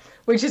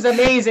 which is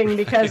amazing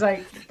because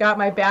I got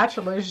my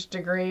bachelor's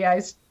degree.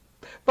 I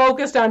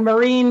focused on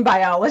marine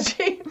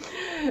biology,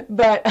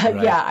 but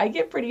I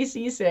get pretty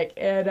seasick.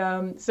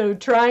 And so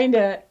trying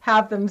to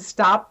have them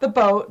stop the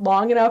boat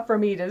long enough for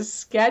me to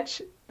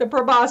sketch the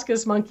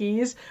proboscis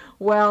monkeys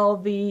while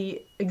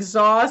the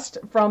exhaust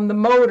from the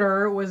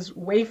motor was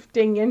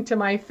wafting into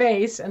my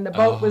face and the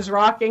boat was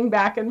rocking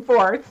back and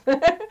forth.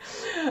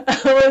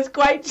 It was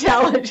quite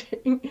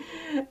challenging.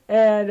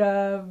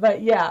 And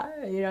but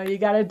yeah, you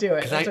got to do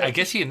it. Because I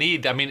guess you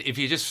need, I mean, if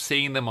you're just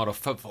seeing them or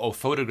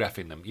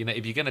photographing them,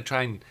 if you're going to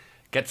try and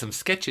get some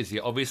sketches,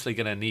 you're obviously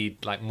going to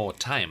need like more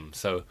time.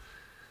 So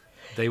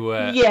they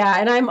were... Yeah,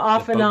 and I'm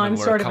often on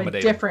sort of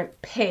a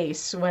different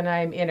pace when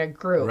I'm in a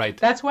group. Right.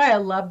 That's why I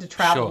love to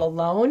travel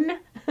alone.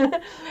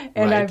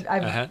 And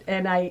right.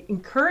 and I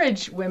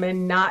encourage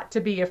women not to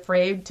be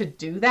afraid to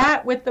do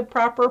that with the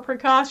proper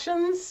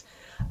precautions.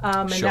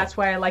 And that's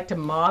why I like to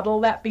model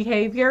that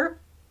behavior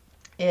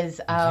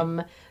is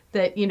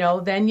that,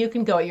 then you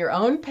can go at your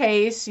own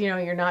pace.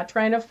 You're not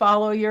trying to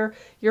follow your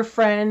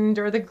friend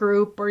or the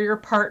group or your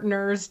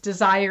partner's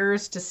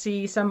desires to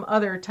see some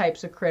other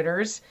types of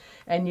critters.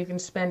 And you can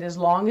spend as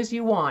long as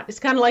you want. It's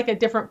kind of like a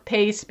different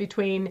pace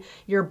between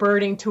your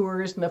birding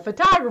tours and the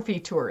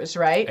photography tours,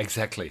 right?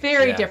 Exactly.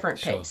 Very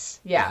different pace.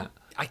 Yeah.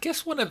 I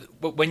guess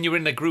when you're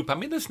in a group, I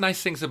mean, there's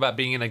nice things about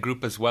being in a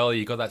group as well.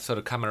 You got that sort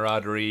of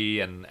camaraderie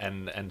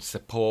and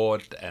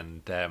support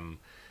and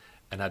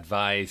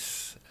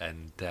advice.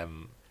 And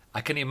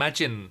I can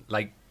imagine,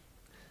 like,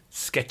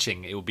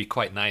 sketching, it would be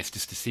quite nice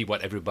just to see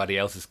what everybody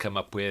else has come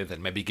up with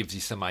and maybe gives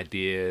you some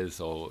ideas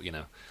or.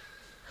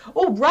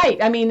 Oh, right.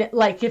 I mean,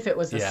 like if it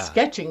was a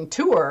sketching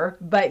tour,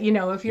 but,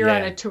 if you're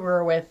on a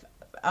tour with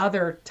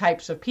other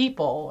types of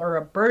people or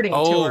a birding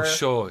tour. Oh,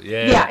 sure.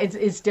 Yeah. Yeah,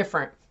 it's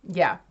different.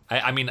 Yeah.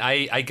 I mean,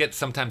 I get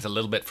sometimes a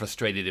little bit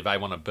frustrated if I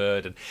want a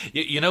bird. And,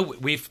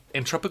 we've,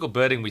 in tropical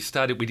birding,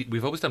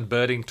 we've always done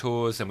birding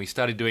tours and we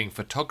started doing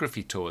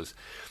photography tours.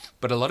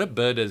 But a lot of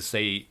birders,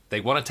 they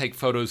want to take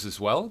photos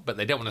as well, but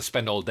they don't want to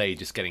spend all day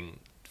just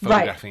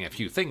photographing a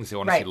few things. They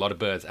want to see a lot of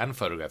birds and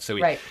photographs. So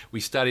we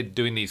started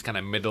doing these kind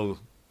of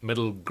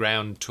middle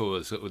ground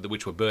tours,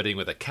 which were birding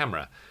with a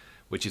camera,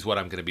 which is what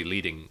I'm going to be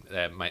leading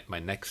my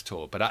next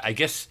tour. But I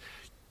guess,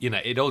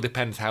 it all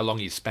depends how long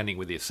you're spending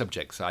with your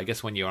subject. So I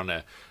guess when you're on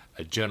a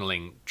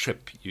journaling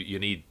trip, you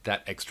need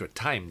that extra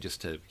time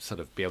just to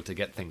sort of be able to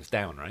get things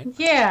down, right?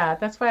 Yeah,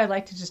 that's why I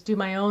like to just do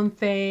my own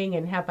thing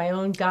and have my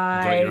own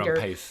guide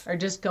or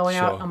just going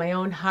out on my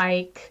own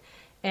hike.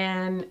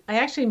 And I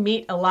actually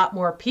meet a lot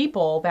more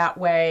people that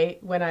way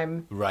when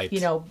I'm,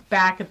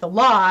 back at the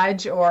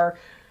lodge or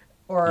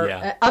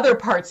other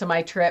parts of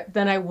my trip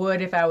than I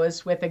would if I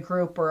was with a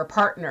group or a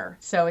partner.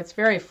 So it's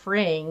very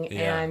freeing,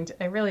 and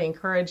I really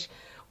encourage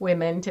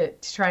women to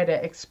try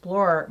to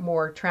explore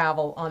more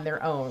travel on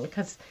their own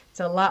because it's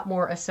a lot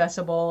more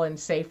accessible and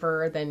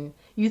safer than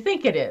you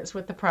think it is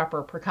with the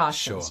proper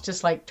precautions,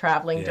 just like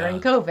traveling during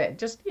COVID.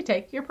 Just you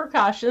take your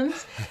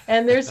precautions,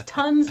 and there's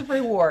tons of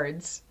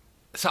rewards.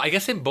 So I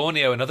guess in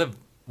Borneo,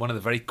 one of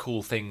the very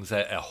cool things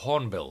are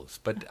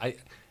hornbills, but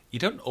you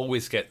don't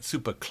always get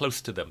super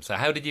close to them. So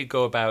how did you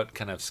go about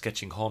kind of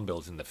sketching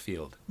hornbills in the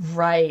field?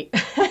 Right.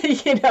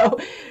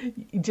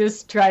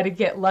 Just try to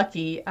get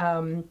lucky.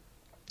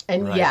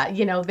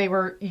 They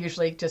were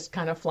usually just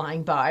kind of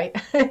flying by.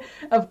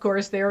 Of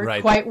course, they were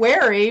quite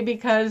wary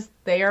because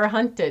they are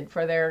hunted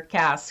for their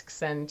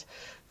casques and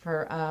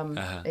for,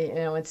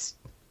 it's...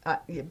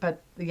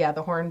 but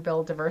the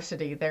hornbill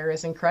diversity there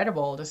is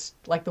incredible, just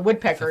like the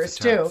woodpeckers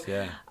too.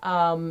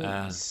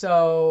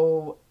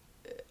 So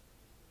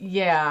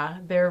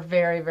they're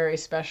very, very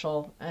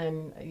special,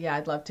 and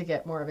I'd love to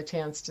get more of a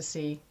chance to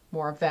see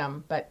more of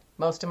them. But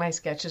most of my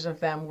sketches of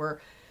them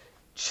were,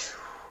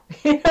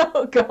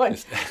 going,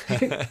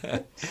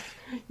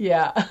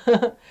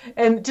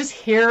 and just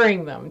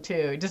hearing them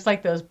too, just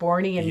like those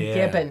Bornean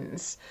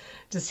gibbons.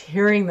 Just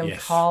hearing them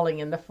calling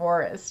in the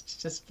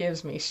forest just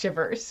gives me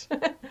shivers.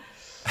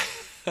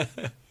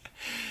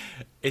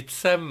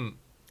 It's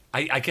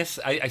I guess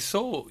I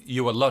saw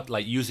you a lot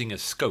like using a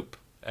scope.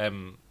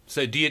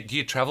 So do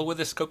you travel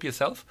with a scope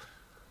yourself?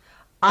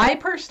 I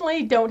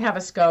personally don't have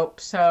a scope,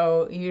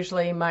 so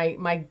usually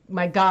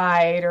my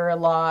guide or a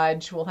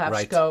lodge will have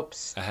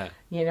scopes.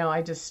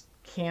 I just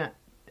can't.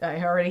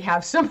 I already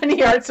have so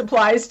many art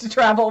supplies to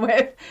travel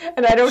with,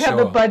 and I don't have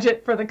the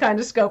budget for the kind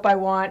of scope I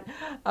want.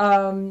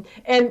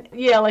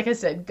 Like I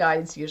said,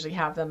 guides usually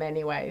have them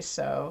anyway,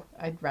 so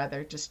I'd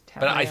rather just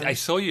have. But I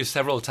saw you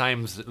several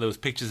times. Those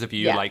pictures of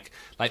you like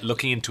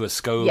looking into a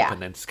scope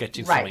and then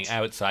sketching something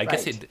out. So I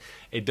guess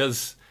it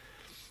does.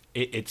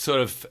 It sort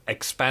of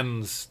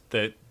expands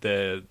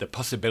the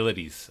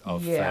possibilities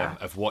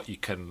of what you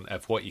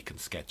can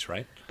sketch,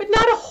 right? But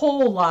not a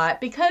whole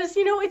lot, because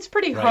it's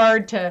pretty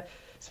hard to.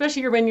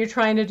 Especially when you're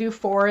trying to do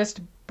forest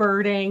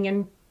birding,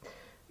 and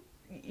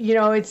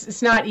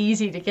it's not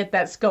easy to get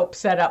that scope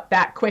set up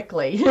that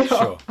quickly.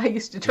 I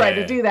used to try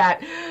to do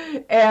that,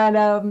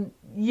 and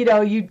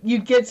you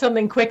get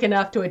something quick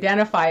enough to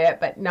identify it,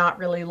 but not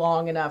really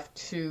long enough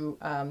to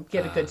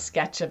get a good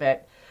sketch of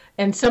it.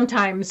 And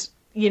sometimes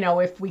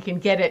if we can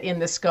get it in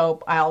the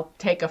scope, I'll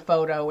take a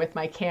photo with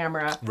my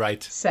camera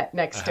Right. set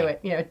next to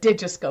it,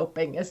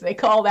 digiscoping as they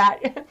call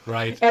that.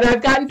 Right. And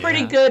I've gotten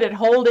pretty good at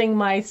holding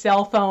my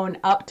cell phone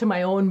up to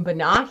my own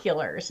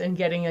binoculars and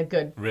getting a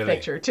good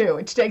picture too,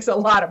 which takes a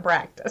lot of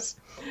practice.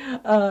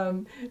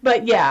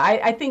 But yeah,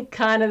 I think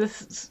kind of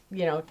this,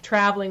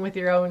 traveling with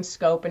your own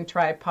scope and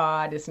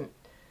tripod isn't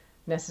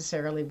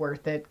necessarily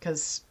worth it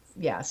because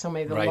so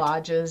many of the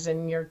lodges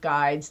and your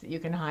guides that you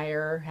can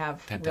hire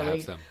have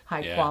really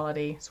high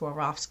quality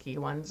Swarovski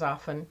ones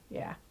often.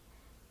 Yeah.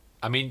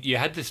 I mean, you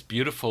had this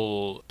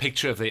beautiful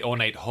picture of the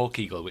ornate hawk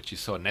eagle, which you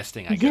saw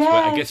nesting, I guess. Yes.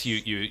 Well, I guess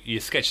you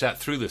sketched that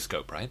through the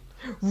scope, right?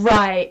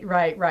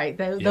 Right.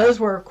 Those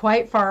were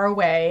quite far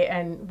away,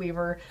 and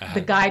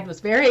the guide was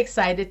very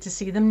excited to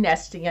see them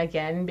nesting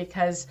again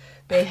because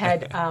they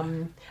had,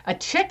 a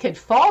chick had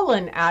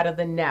fallen out of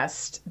the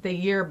nest the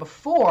year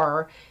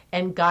before,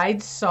 and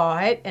guides saw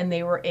it, and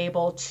they were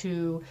able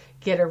to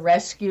get a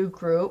rescue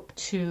group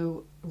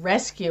to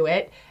rescue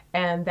it,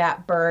 and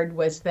that bird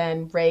was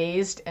then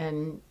raised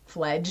and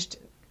fledged,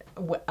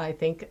 I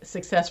think,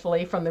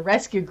 successfully from the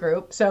rescue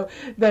group. So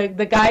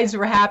the guides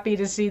were happy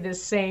to see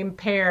this same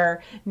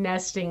pair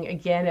nesting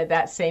again at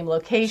that same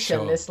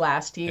location this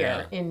last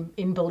year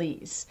in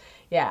Belize.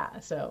 Yeah,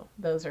 so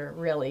those are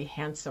really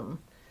handsome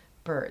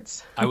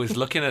birds. I was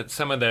looking at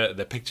some of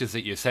the pictures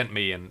that you sent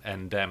me,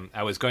 and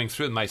I was going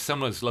through them. My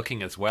son was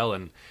looking as well,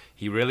 and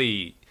he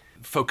really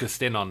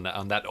focused in on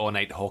that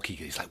ornate hawk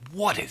eagle. He's like,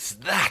 "What is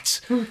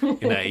that?"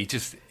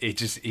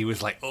 He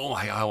was like, "Oh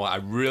my God, I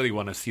really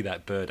want to see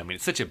that bird." I mean,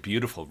 it's such a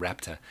beautiful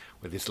raptor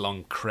with this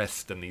long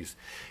crest and these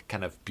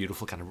kind of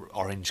beautiful kind of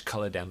orange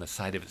color down the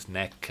side of its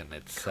neck, and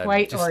it's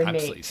quite just ornate.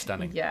 Absolutely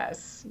stunning.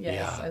 Yes,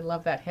 I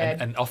love that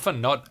head. And often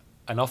not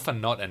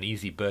an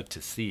easy bird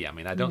to see. I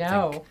mean, I don't think...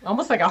 No,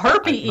 almost like a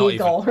harpy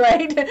eagle,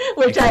 right?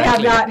 Which I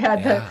have not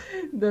had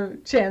the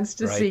chance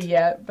to see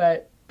yet,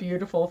 but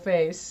beautiful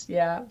face.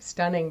 Yeah,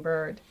 stunning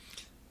bird.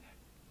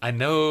 I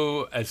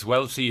know as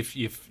well, see, if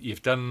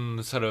you've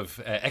done sort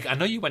of... I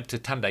know you went to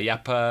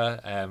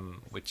Tandayapa,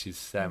 which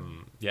is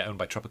owned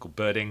by Tropical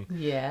Birding.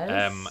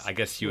 Yes. I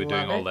guess you were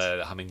doing all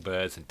the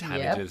hummingbirds and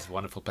tanagers.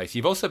 Wonderful place.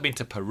 You've also been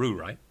to Peru,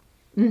 right?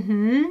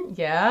 Mm-hmm.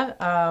 Yeah.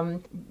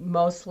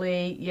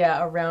 Mostly,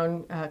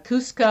 around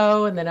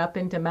Cusco, and then up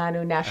into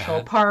Manu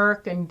National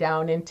Park and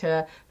down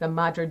into the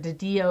Madre de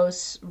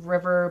Dios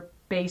River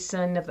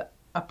Basin of the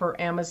Upper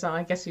Amazon.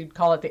 I guess you'd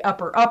call it the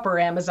upper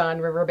Amazon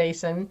River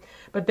Basin.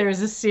 But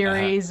there's a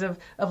series of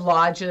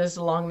lodges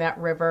along that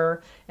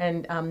river,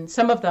 and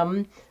some of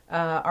them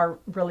are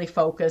really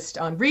focused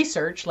on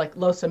research, like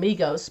Los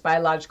Amigos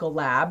Biological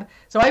Lab.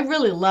 So I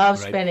really love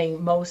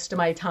spending most of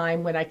my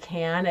time when I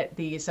can at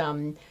these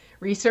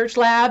research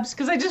labs,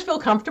 because I just feel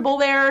comfortable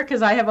there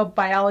because I have a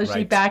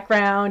biology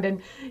background,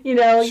 and you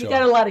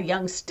got a lot of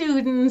young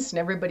students and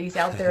everybody's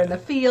out there in the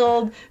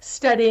field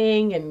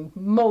studying, and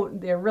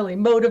they're really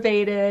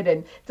motivated,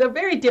 and it's a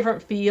very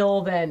different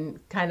feel than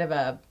kind of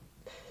a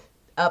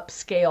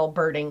upscale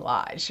birding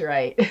lodge,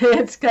 right?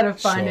 It's kind of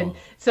fun, and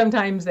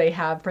sometimes they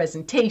have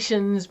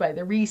presentations by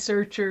the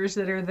researchers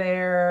that are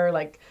there.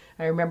 Like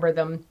I remember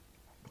them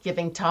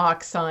giving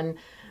talks on,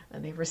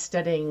 they were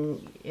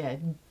studying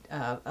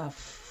a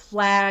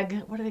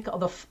flag, what do they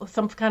call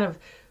some kind of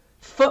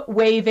foot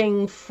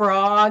waving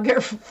frog, or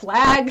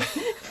flag-footed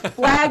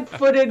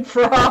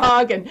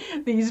frog, and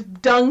these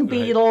dung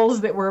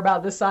beetles that were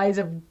about the size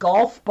of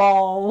golf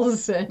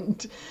balls,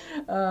 and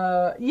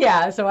so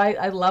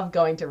I love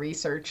going to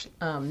research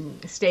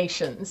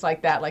stations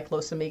like that, like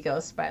Los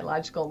Amigos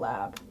Biological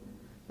Lab.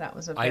 That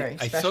was a very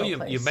special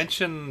place. You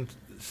mentioned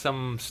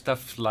some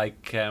stuff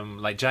like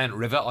giant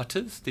river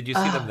otters. Did you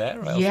see them there?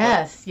 Or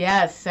yes,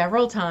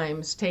 several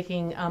times,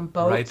 taking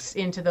boats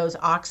into those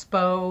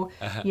oxbow,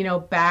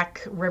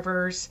 back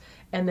rivers,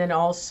 and then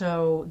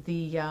also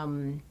the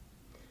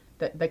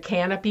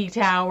canopy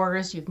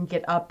towers. You can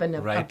get up and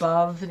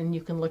above, and you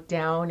can look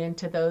down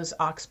into those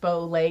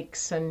oxbow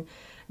lakes, and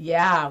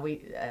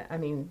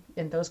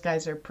and those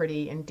guys are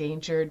pretty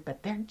endangered,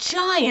 but they're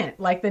giant,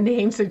 like the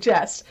name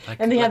suggests.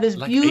 And they have this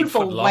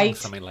beautiful white,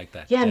 something like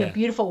that. And the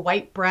beautiful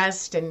white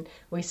breast, and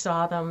we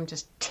saw them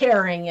just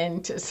tearing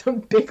into some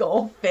big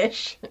old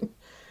fish.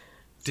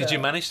 Did you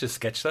manage to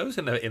sketch those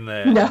in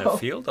the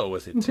field, or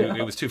was it too? No.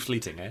 It was too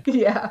fleeting, eh?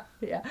 Yeah.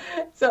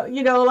 So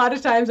a lot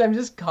of times I'm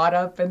just caught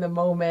up in the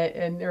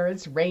moment, or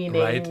it's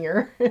raining,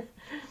 or.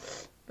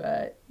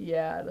 But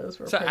those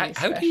were pretty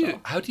special.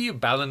 How do you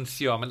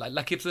balance your? I mean,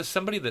 like if there's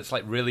somebody that's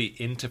like really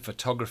into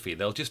photography,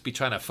 they'll just be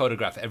trying to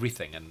photograph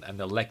everything, and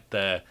they'll let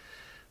the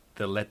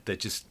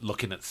just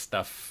looking at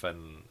stuff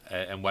and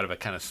whatever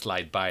kind of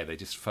slide by. They're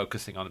just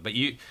focusing on it. But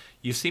you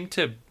seem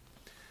to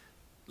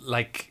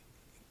like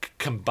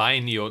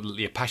combine your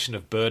passion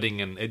of birding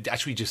and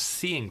actually just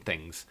seeing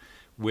things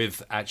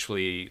with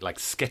actually like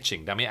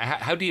sketching. I mean,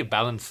 how do you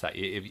balance that?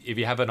 If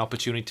you have an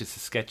opportunity to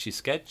sketch, you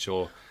sketch,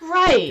 or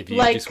if you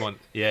just want,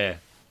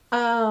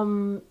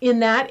 in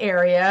that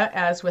area,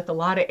 as with a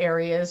lot of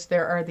areas,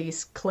 there are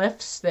these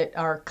cliffs that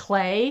are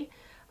clay,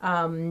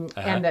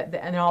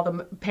 and all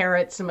the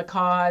parrots and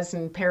macaws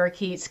and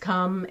parakeets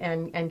come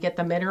and get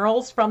the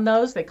minerals from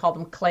those. They call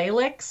them clay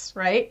licks,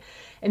 right?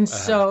 And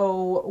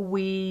so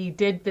we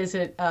did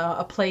visit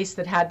a place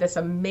that had this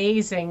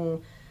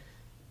amazing,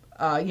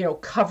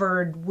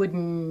 covered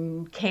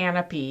wooden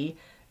canopy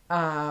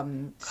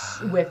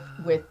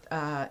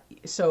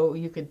so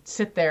you could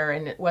sit there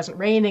and it wasn't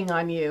raining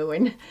on you,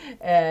 and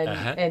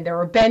there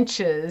were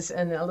benches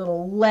and a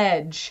little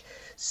ledge.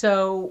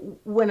 So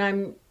when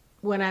I'm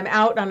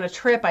out on a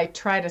trip, I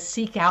try to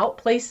seek out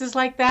places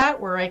like that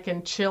where I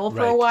can chill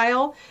for a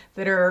while,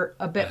 that are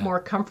a bit more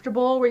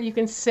comfortable, where you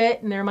can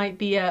sit and there might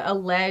be a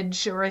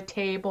ledge or a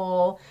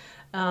table,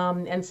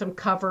 and some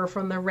cover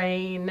from the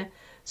rain,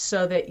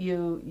 so that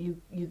you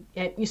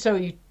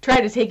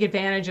try to take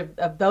advantage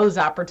of those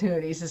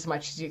opportunities as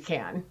much as you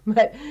can.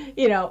 But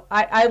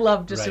I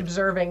love just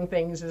observing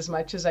things as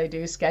much as I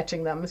do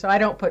sketching them, so I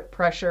don't put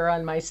pressure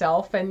on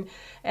myself. And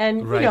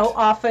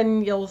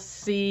often you'll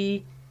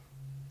see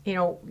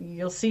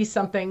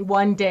something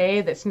one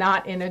day that's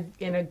not in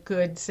a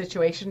good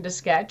situation to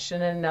sketch,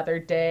 and another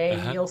day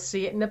you'll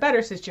see it in a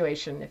better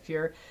situation if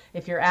you're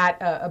at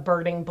a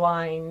birding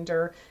blind,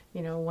 or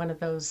one of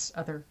those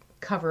other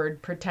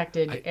covered,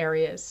 protected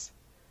areas.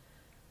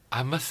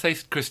 I must say,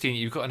 Christine,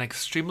 you've got an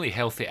extremely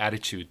healthy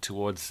attitude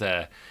towards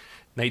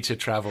nature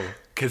travel,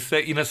 because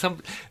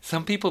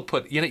some people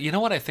put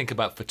what I think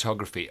about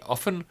photography.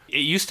 Often it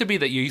used to be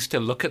that you used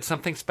to look at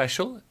something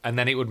special and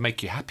then it would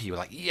make you happy. You're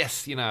like,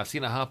 yes, I've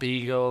seen a harpy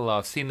eagle, or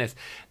I've seen this.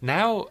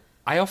 Now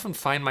I often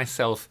find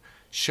myself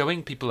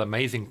showing people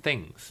amazing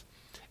things,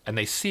 and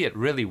they see it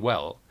really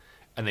well,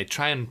 and they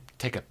try and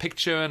take a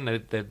picture, and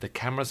the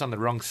camera's on the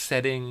wrong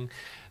setting.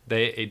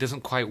 It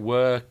doesn't quite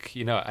work,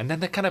 and then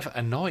they're kind of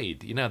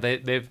annoyed.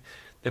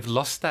 They've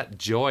lost that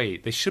joy.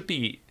 They should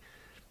be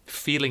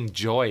feeling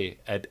joy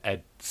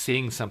at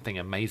seeing something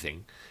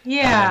amazing.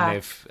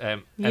 Yeah.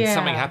 And then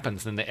something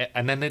happens, and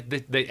then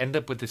they end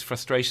up with this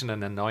frustration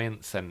and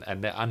annoyance, and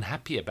they're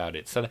unhappy about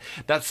it. So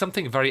that's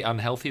something very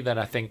unhealthy that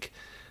I think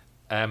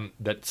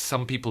that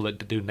some people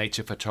that do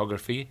nature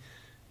photography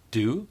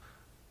do.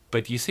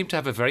 But you seem to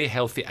have a very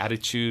healthy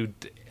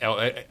attitude,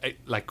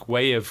 like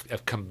way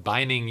of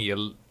combining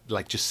your,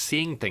 like, just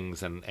seeing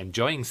things and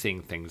enjoying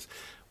seeing things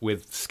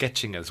with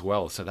sketching as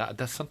well. So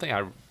that's something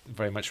I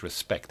very much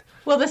respect.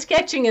 Well, the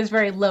sketching is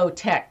very low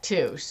tech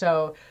too.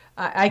 So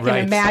I can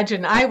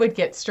imagine I would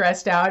get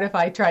stressed out if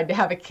I tried to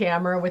have a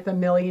camera with a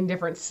million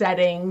different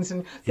settings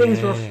and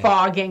things were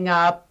fogging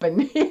up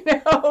and,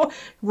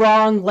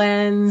 wrong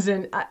lens.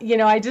 And,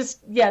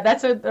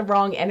 that's the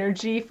wrong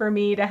energy for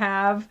me to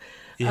have.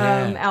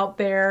 Out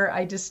there.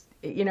 I just,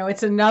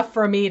 it's enough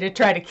for me to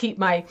try to keep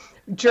my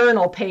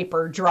journal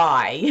paper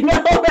dry,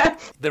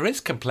 There is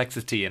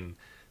complexity in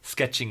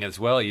sketching as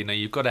well.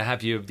 You've got to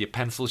have your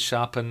pencil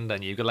sharpened,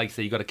 and you've got,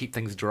 you've got to keep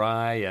things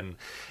dry, and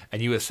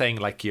you were saying,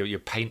 like, your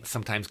paint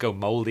sometimes go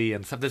moldy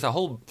and stuff. There's a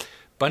whole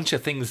bunch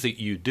of things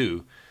that you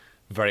do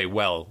very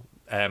well,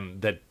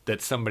 that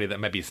somebody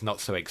that maybe is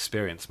not so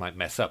experienced might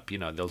mess up.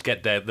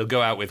 They'll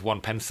go out with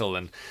one pencil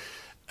and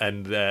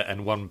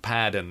one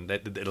pad, and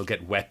it'll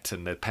get wet,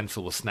 and the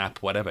pencil will snap,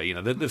 whatever.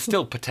 There's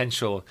still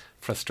potential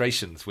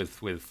frustrations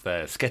with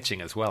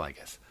sketching as well, I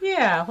guess.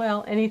 Yeah,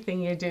 well,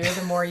 anything you do,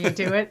 the more you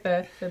do it,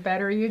 the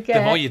better you get.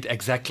 The more you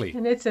exactly.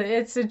 And it's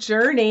a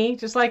journey,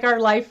 just like our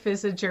life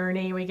is a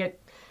journey. We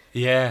get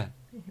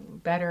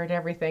better at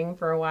everything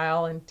for a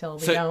while until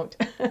we don't.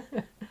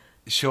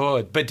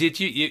 Sure, but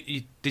did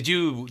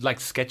you like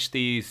sketch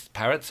these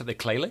parrots at the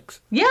clay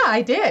licks? Yeah,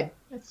 I did.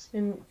 It's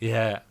in.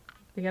 Yeah.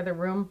 The other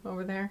room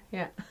over there,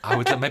 yeah. I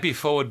would maybe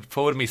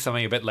forward me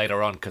something a bit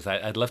later on, because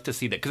I'd love to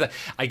see that. Because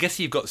I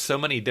guess you've got so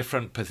many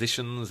different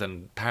positions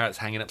and parrots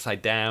hanging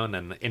upside down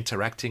and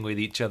interacting with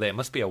each other. It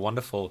must be a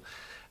wonderful.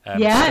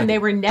 Study. And they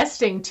were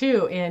nesting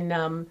too in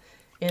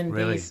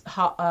really? These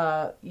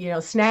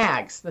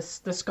snags.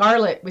 The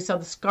scarlet. We saw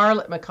the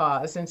scarlet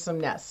macaws in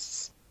some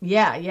nests.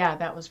 Yeah,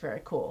 that was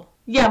very cool.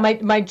 Yeah,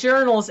 my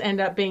journals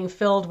end up being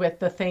filled with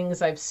the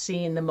things I've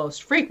seen the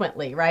most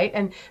frequently, right?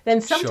 And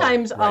then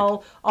sometimes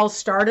I'll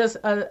start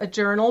a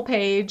journal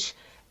page,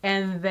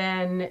 and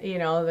then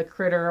the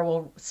critter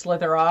will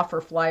slither off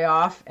or fly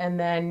off, and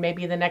then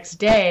maybe the next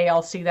day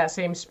I'll see that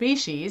same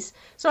species,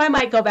 so I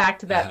might go back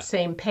to that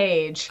same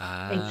page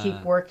and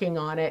keep working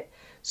on it.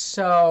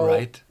 So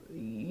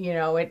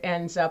it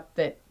ends up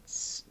that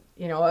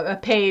a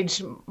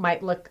page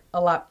might look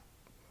a lot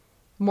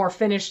more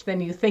finished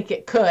than you think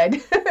it could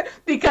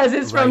because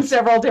it's from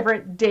several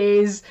different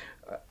days,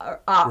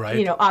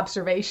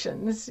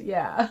 observations.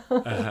 Yeah.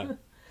 Oh,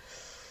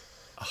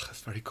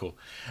 that's very cool.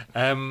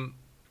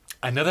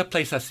 Another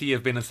place I see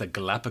you've been is the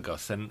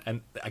Galapagos,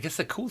 and I guess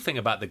the cool thing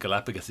about the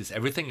Galapagos is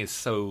everything is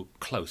so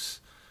close.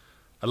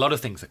 A lot of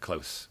things are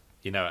close,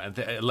 and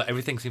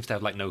everything seems to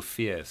have like no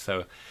fear.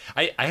 So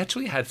I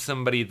actually had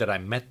somebody that I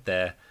met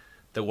there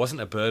that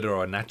wasn't a birder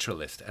or a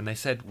naturalist, and they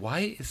said,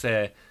 why is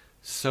there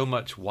so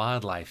much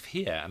wildlife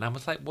here? And I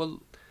was like,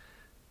 well,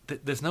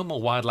 there's no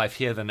more wildlife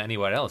here than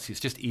anywhere else.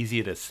 It's just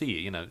easier to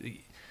see.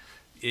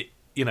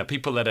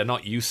 people that are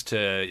not used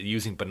to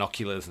using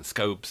binoculars and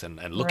scopes and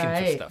looking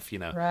for stuff,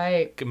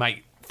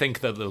 might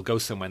think that they'll go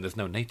somewhere and there's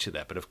no nature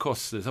there. But of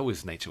course, there's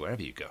always nature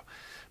wherever you go.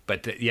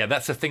 But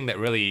that's the thing that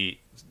really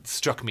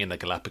struck me in the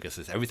Galapagos,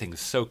 is everything is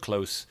so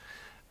close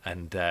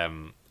and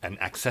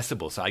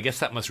accessible. So I guess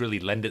that must really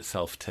lend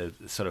itself to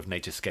sort of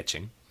nature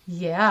sketching.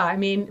 Yeah, I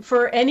mean,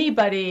 for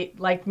anybody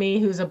like me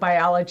who's a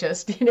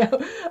biologist,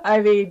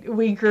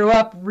 we grew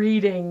up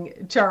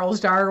reading Charles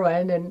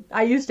Darwin, and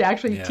I used to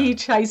actually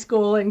teach high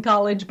school and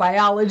college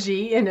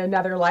biology in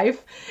another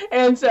life.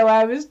 And so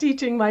I was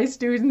teaching my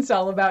students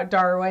all about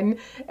Darwin.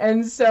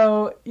 And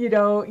so,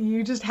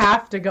 you just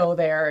have to go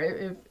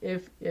there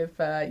if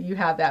you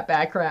have that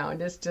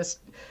background. It's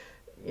just...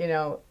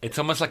 it's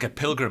almost like a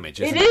pilgrimage,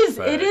 isn't it?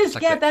 It is.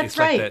 Like that's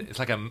right. It's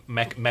like a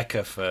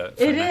mecca for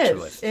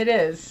naturalists. It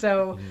is.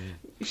 So,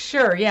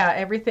 sure,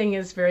 everything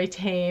is very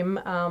tame.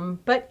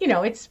 But,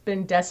 it's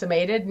been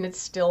decimated, and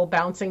it's still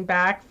bouncing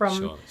back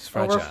from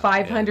over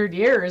 500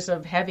 years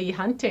of heavy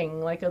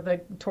hunting, like of the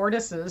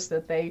tortoises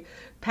that they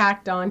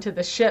packed onto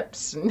the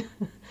ships and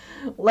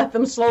let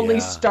them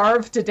slowly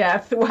starve to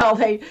death while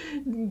they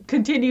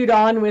continued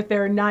on with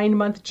their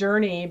 9-month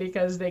journey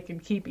because they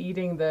could keep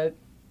eating the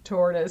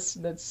tortoise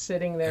that's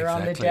sitting there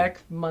on the deck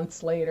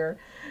months later.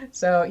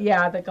 So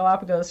the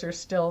Galapagos are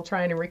still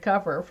trying to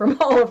recover from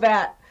all of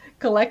that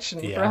collection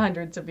for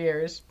hundreds of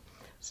years.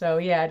 So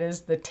it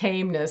is the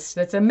tameness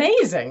that's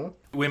amazing.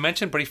 We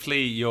mentioned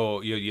briefly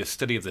your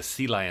study of the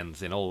sea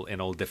lions in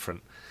all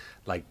different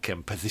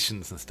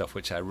positions and stuff,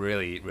 which I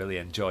really, really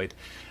enjoyed.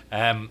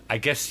 I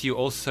guess you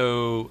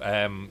also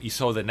you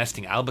saw the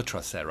nesting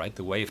albatross there, right?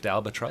 The waved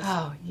albatross.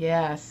 Oh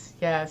yes.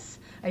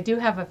 I do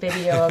have a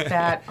video of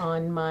that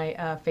on my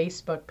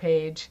Facebook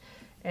page,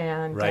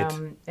 and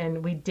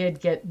and we did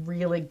get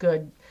really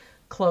good,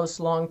 close,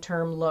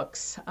 long-term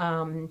looks.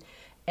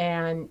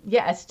 And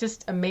it's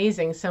just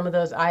amazing. Some of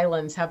those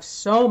islands have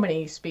so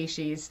many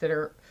species that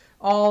are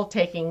all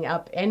taking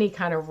up any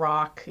kind of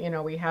rock.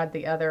 We had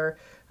the other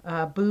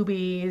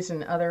boobies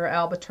and other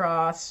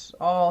albatross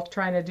all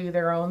trying to do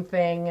their own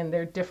thing and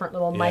their different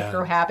little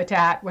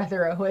microhabitat,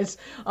 whether it was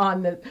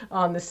on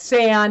the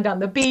sand on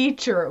the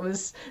beach, or it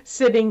was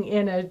sitting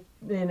in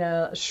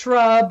a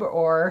shrub,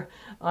 or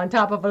on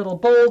top of a little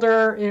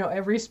boulder.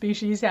 Every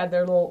species had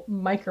their little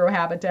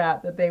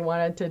microhabitat that they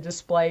wanted to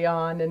display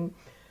on,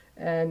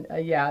 and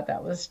that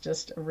was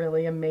just a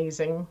really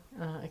amazing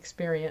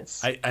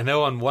experience. I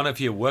know on one of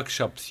your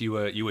workshops you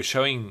were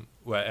showing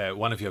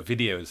one of your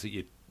videos that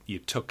you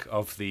took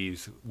of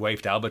these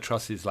waved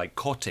albatrosses, like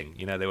courting.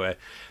 They were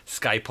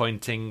sky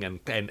pointing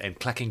and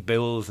clacking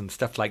bills and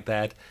stuff like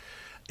that.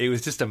 It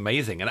was just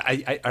amazing. And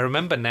I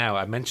remember now,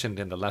 I mentioned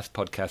in the last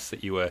podcast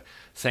that you were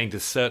saying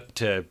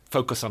to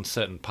focus on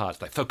certain parts,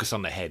 like focus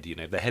on the head.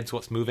 The head's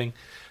what's moving,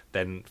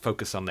 then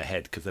focus on the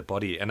head, because the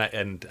body. And I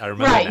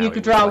remember right. You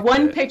could draw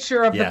one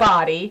picture of the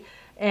body.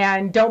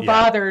 And don't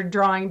bother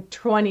drawing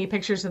 20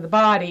 pictures of the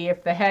body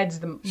if the head's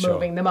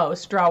moving the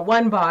most. Draw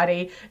one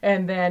body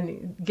and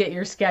then get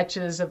your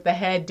sketches of the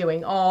head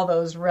doing all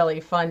those really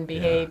fun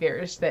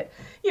behaviors that,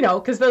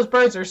 because those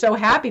birds are so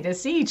happy to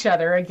see each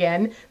other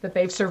again that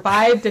they've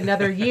survived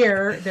another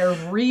year. They're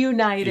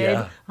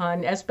reunited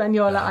on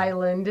Española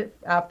Island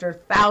after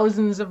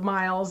thousands of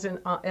miles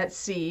at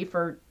sea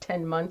for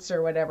 10 months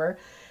or whatever.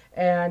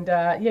 And,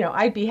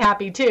 I'd be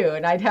happy too.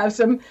 And I'd have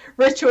some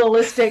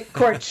ritualistic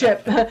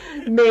courtship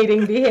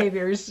mating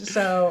behaviors.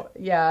 So,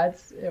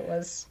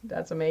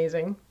 that's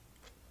amazing.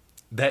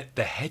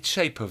 The head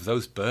shape of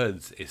those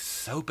birds is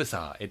so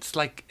bizarre. It's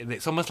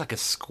almost like a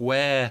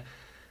square,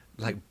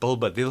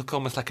 bulba. They look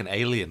almost like an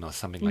alien or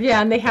something like that.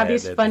 Yeah, and they have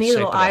these funny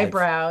little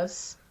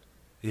eyebrows.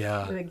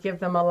 Yeah. That give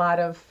them a lot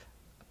of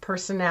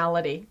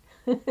personality.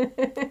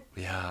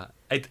 Yeah.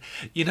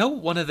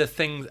 One of the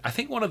things, I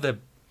think one of the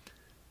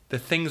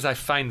things I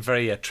find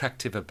very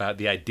attractive about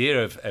the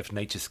idea of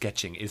nature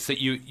sketching is that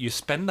you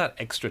spend that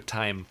extra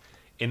time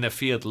in the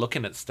field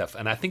looking at stuff,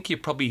 and I think you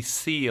probably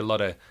see a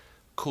lot of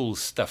cool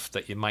stuff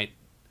that you might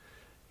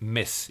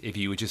miss if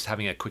you were just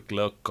having a quick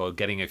look or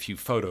getting a few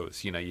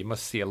photos. You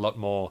must see a lot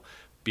more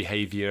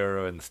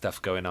behavior and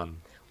stuff going on.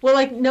 Well,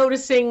 like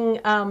noticing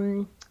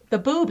the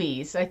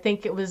boobies. I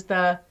think it was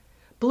the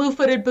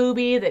blue-footed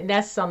booby that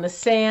nests on the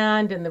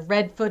sand, and the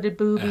red-footed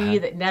booby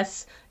that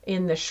nests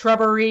in the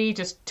shrubbery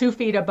just 2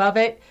 feet above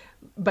it.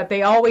 But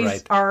they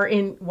always are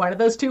in one of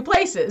those two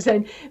places,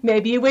 and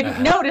maybe you wouldn't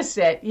notice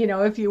it,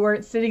 if you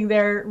weren't sitting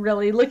there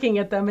really looking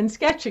at them and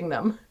sketching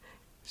them.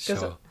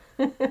 Sure.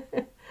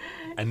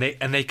 and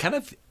they kind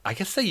of, I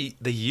guess they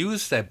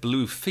use their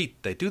blue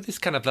feet. They do this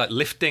kind of like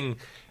lifting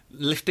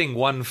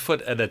 1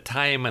 foot at a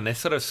time, and they're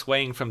sort of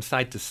swaying from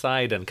side to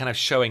side and kind of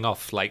showing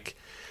off. Like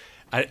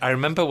I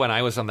remember when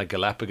I was on the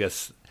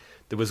Galapagos,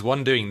 there was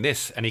one doing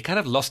this, and he kind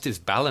of lost his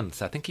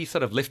balance. I think he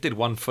sort of lifted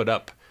 1 foot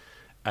up,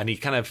 and he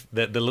kind of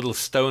the little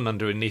stone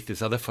underneath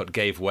his other foot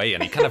gave way,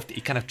 and he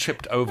kind of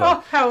tripped over.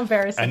 Oh, how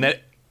embarrassing! And then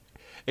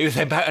it was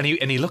and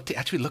he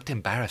actually looked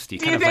embarrassed. Do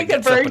you think the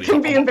bird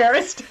can be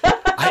embarrassed?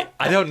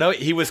 I don't know.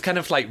 He was kind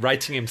of like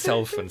writing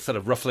himself and sort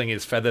of ruffling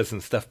his feathers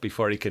and stuff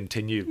before he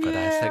continued. But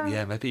I was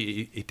like,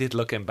 maybe he did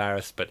look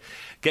embarrassed. But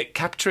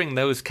capturing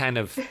those kind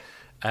of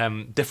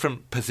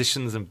different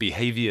positions and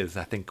behaviors,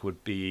 I think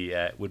would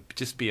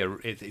just be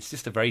it's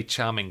just a very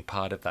charming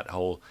part of that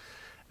whole,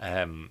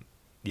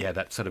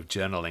 that sort of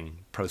journaling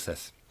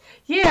process.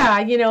 Yeah,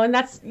 and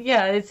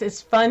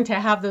it's fun to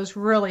have those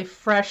really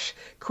fresh,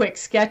 quick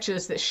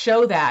sketches that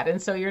show that.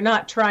 And so you're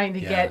not trying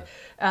to get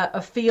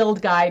a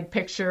field guide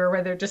picture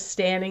where they're just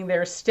standing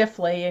there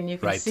stiffly and you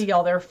can see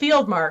all their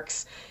field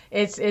marks.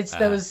 It's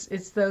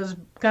those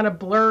kind of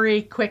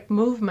blurry, quick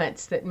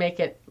movements that make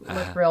it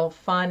look real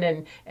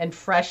fun and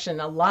fresh and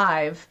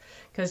alive,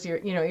 because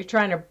you're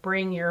trying to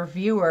bring your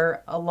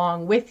viewer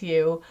along with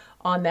you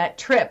on that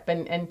trip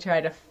and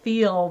try to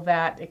feel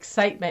that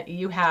excitement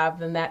you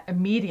have and that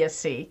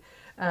immediacy,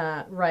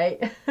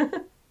 right?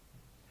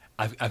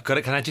 I've got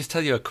it. Can I just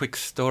tell you a quick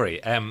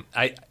story?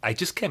 I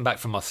just came back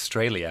from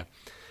Australia,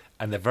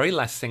 and the very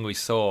last thing we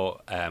saw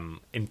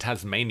in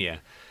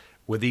Tasmania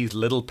were these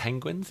little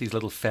penguins, these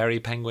little fairy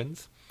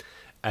penguins.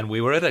 And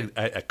we were at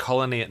a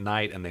colony at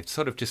night, and they'd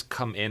sort of just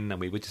come in, and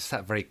we just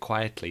sat very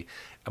quietly.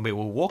 And we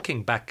were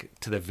walking back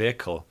to the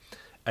vehicle,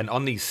 and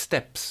on these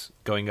steps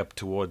going up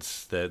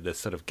towards the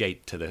sort of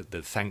gate to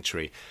the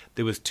sanctuary,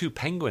 there was two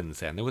penguins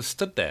there, and they were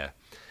stood there.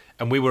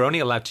 And we were only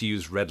allowed to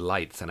use red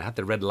lights, and I had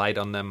the red light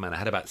on them, and I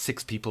had about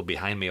 6 people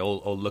behind me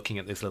all looking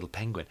at this little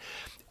penguin.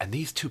 And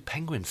these two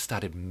penguins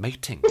started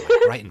mating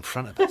right in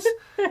front of us.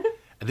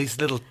 And these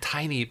little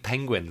tiny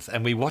penguins,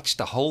 and we watched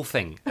the whole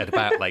thing at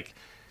about like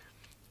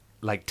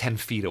 10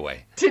 feet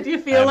away. Did you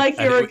feel like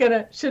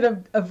you should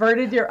have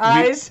averted your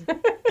eyes?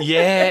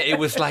 It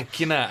was like,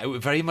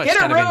 very much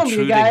kind of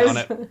intruding on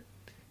it.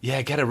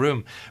 Yeah, get a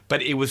room.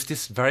 But it was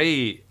just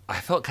I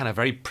felt kind of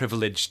very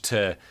privileged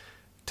to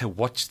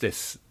watch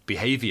this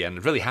behavior,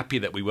 and really happy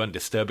that we weren't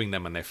disturbing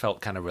them, and they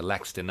felt kind of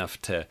relaxed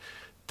enough to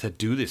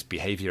do this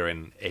behavior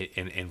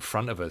in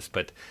front of us.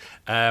 But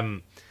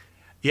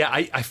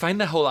I find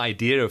the whole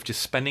idea of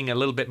just spending a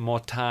little bit more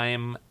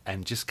time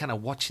and just kind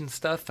of watching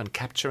stuff and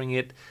capturing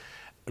it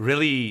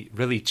really,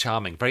 really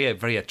charming, very,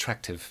 very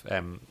attractive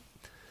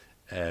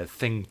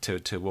thing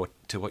to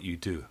what you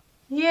do.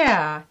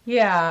 Yeah,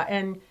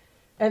 and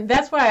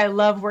that's why I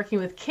love working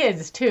with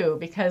kids too,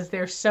 because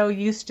they're so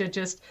used to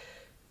just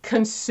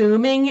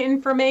consuming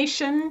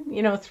information,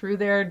 through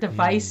their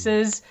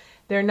devices.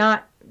 They're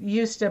not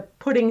used to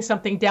putting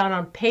something down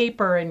on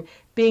paper and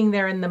being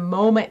there in the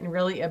moment and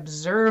really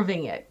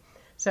observing it.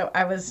 So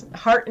I was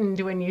heartened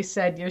when you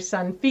said your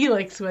son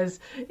Felix was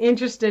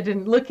interested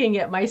in looking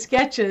at my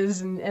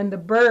sketches and the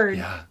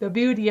bird, the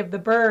beauty of the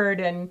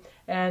bird, and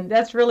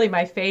that's really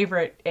my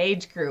favorite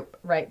age group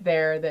right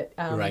there. That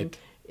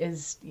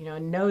is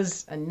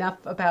knows enough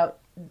about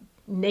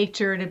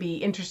nature to be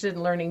interested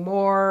in learning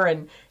more,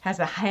 and has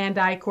a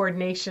hand-eye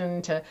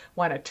coordination to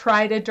want to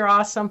try to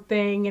draw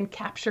something and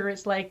capture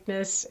its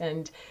likeness,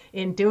 and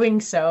in doing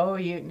so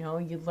you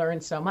learn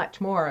so much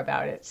more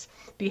about its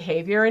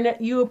behavior, and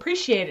you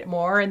appreciate it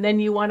more, and then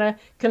you want to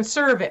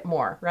conserve it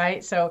more,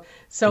 right? So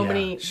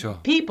many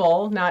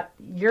people, not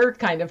your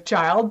kind of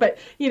child, but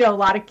a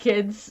lot of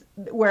kids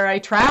where I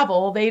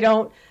travel, they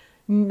don't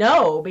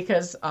know,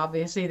 because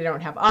obviously they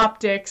don't have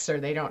optics, or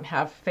they don't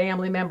have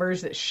family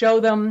members that show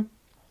them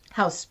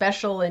how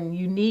special and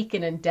unique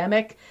and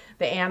endemic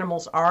the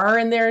animals are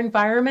in their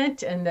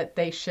environment, and that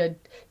they should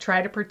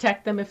try to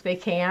protect them if they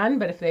can.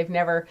 But if they've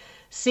never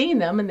seen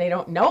them and they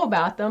don't know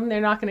about them, they're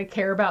not going to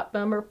care about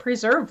them or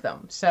preserve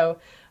them. So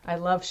I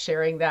love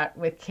sharing that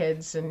with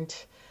kids, and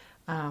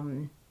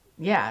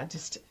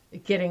just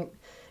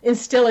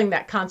instilling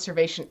that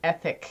conservation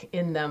ethic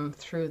in them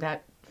through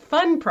that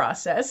fun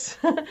process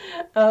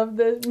of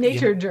the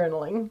nature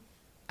journaling.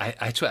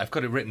 I've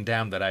got it written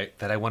down that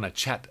I want to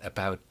chat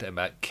about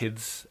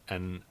kids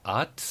and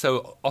art.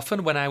 So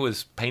often when I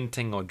was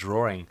painting or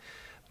drawing,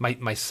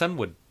 my son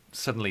would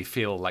suddenly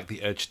feel like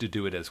the urge to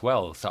do it as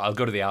well. So I'll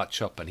go to the art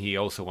shop, and he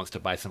also wants to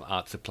buy some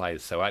art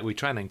supplies. So we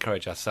try and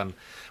encourage our son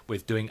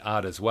with doing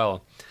art as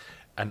well.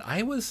 And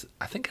I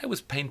think I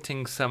was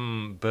painting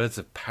some birds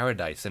of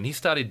paradise, and he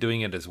started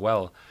doing it as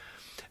well.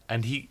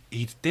 And he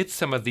did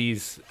some of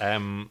these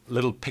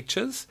little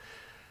pictures,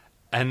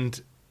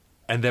 and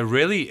they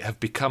really have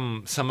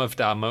become some of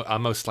our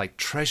most like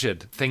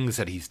treasured things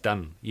that he's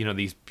done.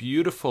 These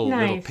beautiful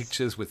little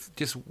pictures with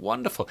just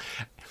wonderful.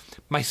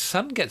 My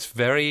son gets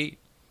very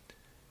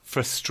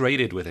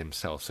frustrated with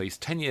himself. So he's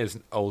 10 years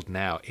old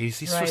now.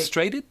 He's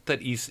frustrated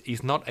that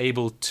he's not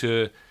able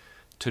to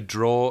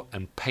draw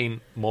and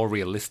paint more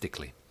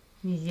realistically.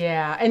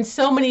 Yeah, and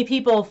so many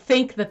people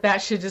think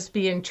that should just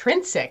be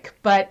intrinsic,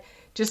 but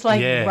just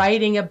like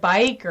riding a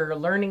bike or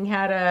learning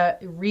how to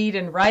read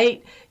and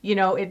write,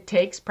 it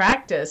takes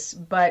practice.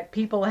 But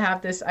people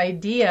have this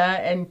idea,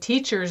 and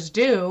teachers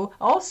do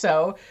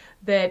also,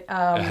 that,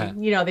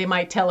 they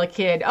might tell a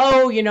kid,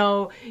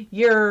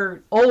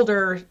 your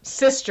older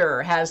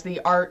sister has the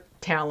art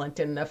talent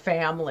in the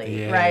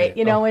family, right?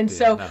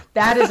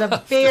 That is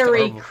a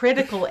very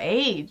critical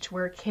age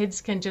where kids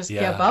can just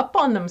give up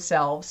on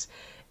themselves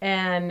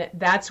And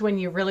that's when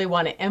you really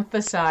want to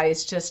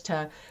emphasize just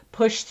to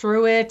push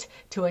through it,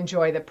 to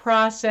enjoy the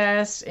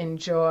process,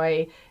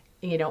 enjoy,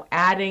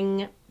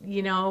 adding,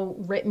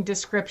 written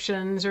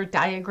descriptions or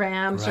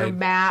diagrams or Right.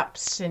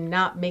 maps, and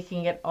not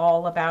making it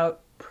all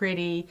about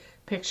pretty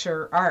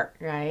picture art,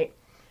 right?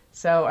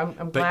 So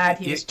I'm glad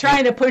he was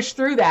trying to push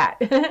through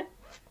that.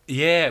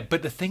 Yeah,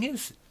 but the thing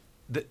is,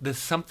 there's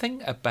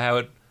something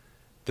about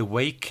the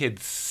way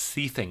kids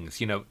see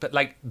things, but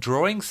like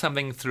drawing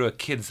something through a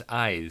kid's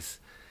eyes,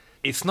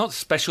 it's not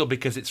special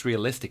because it's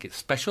realistic. It's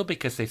special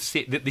because they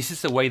see it. This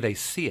is the way they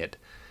see it.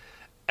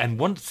 And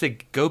once they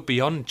go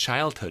beyond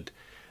childhood,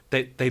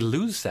 they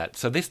lose that.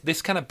 So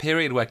this kind of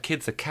period where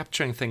kids are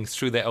capturing things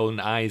through their own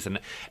eyes and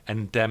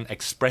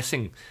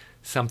expressing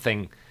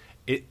something,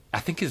 I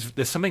think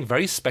there's something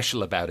very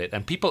special about it.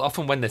 And people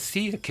often, when they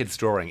see a kid's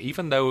drawing,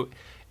 even though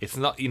it's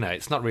not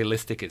it's not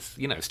realistic,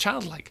 it's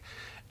childlike.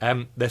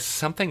 There's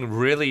something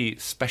really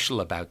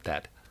special about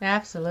that.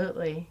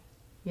 Absolutely.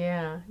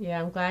 Yeah.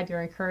 I'm glad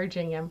you're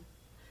encouraging him.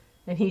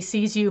 And he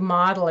sees you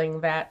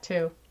modeling that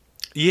too.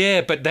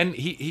 Yeah, but then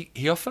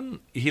he often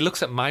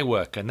looks at my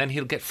work and then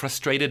he'll get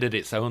frustrated at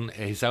his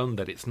own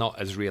that it's not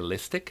as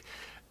realistic.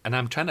 And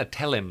I'm trying to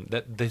tell him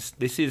that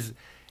this is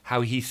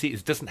how he sees it.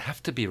 It doesn't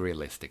have to be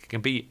realistic.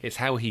 It's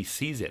how he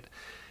sees it.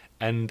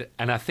 And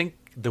I think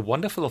the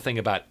wonderful thing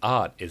about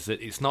art is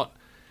that it's not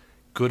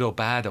good or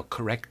bad or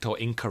correct or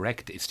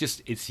incorrect.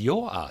 It's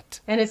your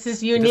art. And it's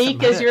as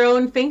unique as your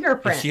own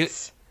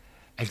fingerprints.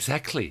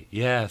 Exactly.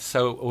 Yeah.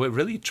 So we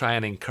really try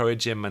and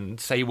encourage him and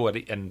say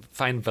and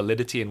find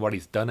validity in what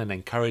he's done and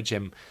encourage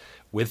him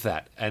with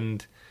that.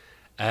 And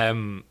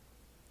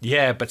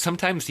but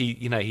sometimes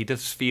he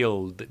does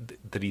feel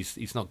that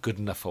he's not good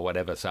enough or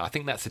whatever. So I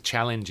think that's a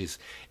challenge is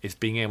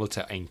being able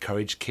to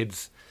encourage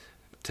kids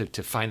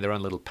to find their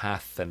own little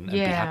path and be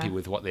happy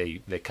with what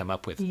they come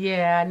up with.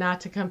 Yeah,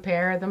 not to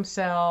compare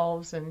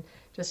themselves and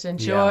just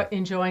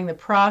enjoying the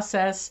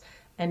process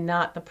and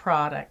not the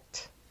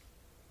product.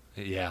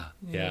 Yeah.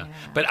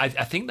 But I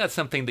think that's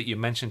something that you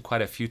mentioned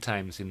quite a few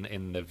times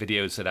in the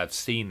videos that I've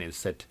seen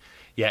is that,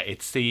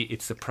 it's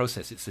the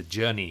process, it's the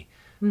journey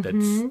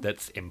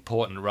that's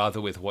important rather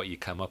with what you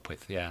come up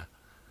with. Yeah.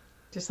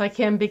 Just like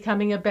him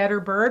becoming a better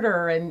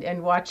birder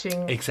and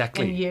watching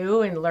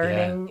you and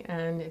learning,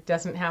 and it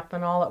doesn't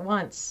happen all at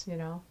once,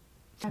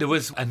 There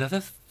was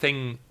another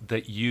thing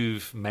that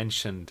you've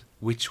mentioned,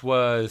 which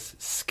was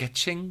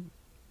sketching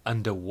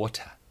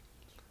underwater.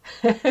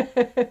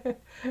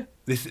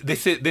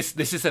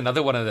 This is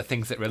another one of the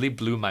things that really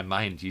blew my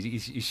mind.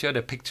 You showed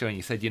a picture and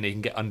you said you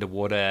can get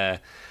underwater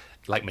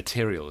like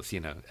materials.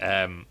 How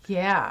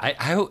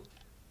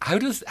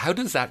does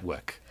that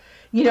work?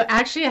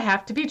 Actually, I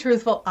have to be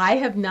truthful. I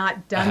have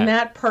not done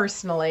that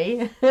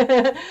personally.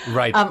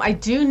 Right. I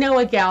do know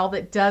a gal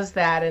that does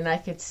that, and I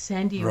could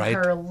send you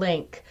her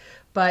link.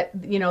 But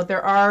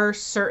there are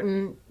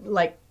certain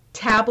like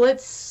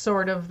tablets,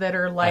 sort of, that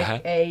are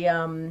like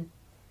a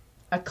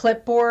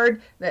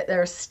clipboard that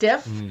they're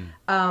stiff,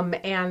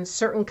 and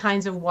certain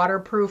kinds of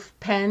waterproof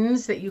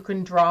pens that you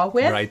can draw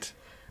with. Right.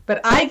 But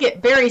I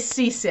get very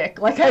seasick,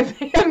 like I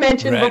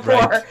mentioned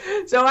before. Right.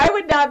 So I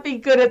would not be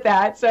good at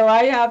that. So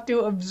I have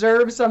to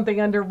observe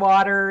something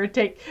underwater,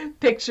 take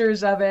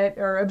pictures of it,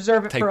 or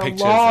observe it for a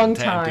long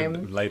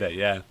time. Later,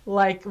 yeah.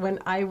 Like when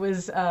I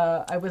was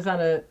on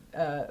a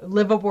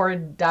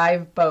liveaboard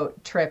dive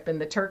boat trip in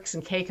the Turks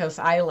and Caicos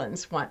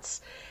Islands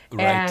once.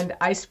 Right. And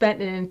I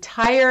spent an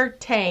entire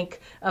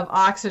tank of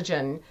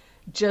oxygen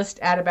just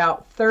at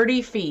about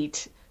 30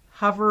 feet,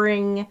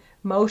 hovering,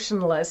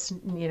 motionless,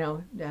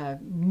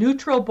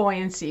 neutral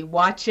buoyancy,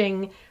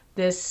 watching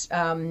this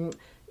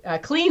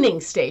cleaning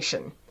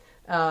station.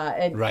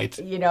 And, right.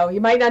 You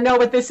might not know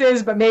what this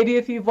is, but maybe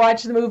if you've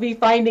watched the movie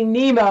Finding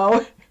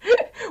Nemo,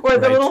 where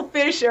the little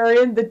fish are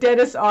in the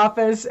dentist's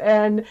office,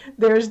 and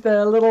there's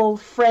the little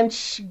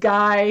French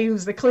guy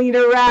who's the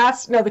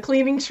the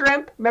cleaning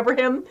shrimp. Remember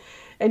him?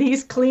 And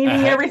he's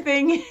cleaning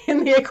everything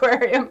in the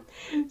aquarium.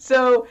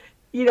 So,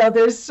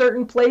 there's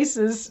certain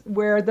places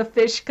where the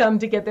fish come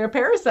to get their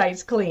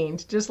parasites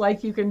cleaned, just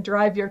like you can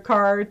drive your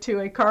car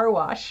to a car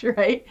wash,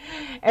 right?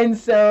 And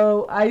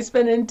so I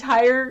spent an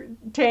entire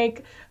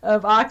tank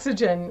of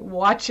oxygen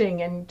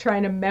watching and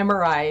trying to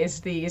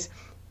memorize these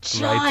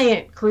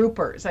giant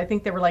groupers. I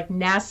think they were like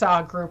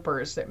NASA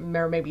groupers that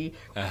were maybe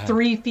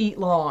 3 feet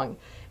long.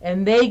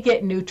 And they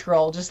get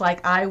neutral just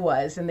like I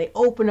was, and they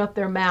open up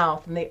their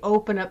mouth, and they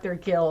open up their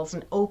gills,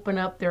 and open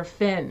up their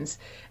fins,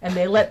 and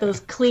they let those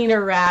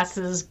cleaner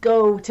wrasses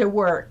go to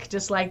work,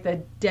 just like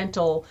the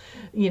dental,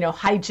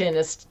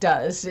 hygienist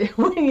does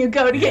when you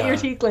go to get your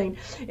teeth cleaned.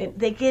 And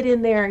they get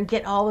in there and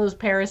get all those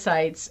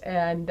parasites,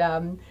 and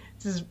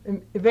this is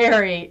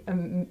very,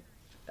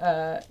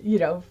 I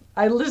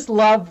just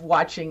love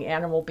watching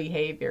animal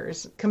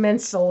behaviors,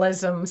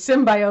 commensalism,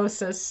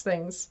 symbiosis,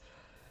 things.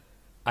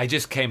 I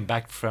just came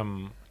back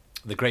from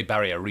the Great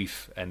Barrier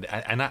Reef, and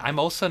I'm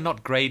also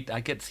not great. I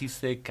get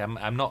seasick.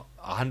 I'm not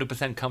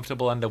 100%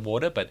 comfortable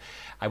underwater, but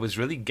I was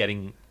really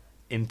getting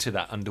into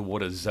that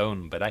underwater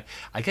zone. But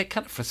I get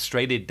kind of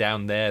frustrated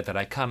down there that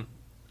I can't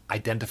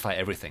identify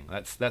everything.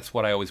 That's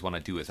what I always want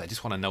to do. Is I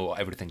just want to know what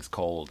everything's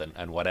called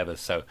and whatever.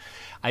 So,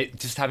 I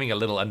just having a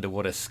little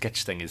underwater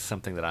sketch thing is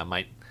something that I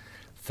might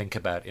think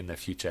about in the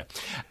future.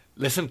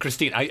 Listen,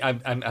 Christine,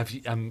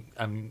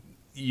 I'm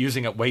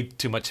using up way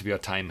too much of your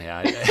time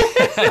here.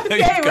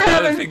 Hey, we're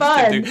having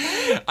fun.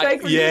 I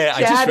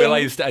just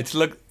realized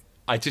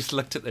I just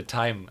looked at the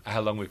time,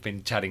 how long we've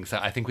been chatting, so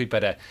I think we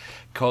better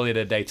call it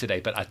a day today.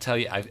 But I tell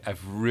you,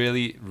 I've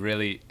really,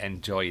 really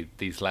enjoyed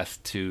these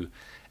last 2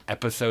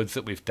 episodes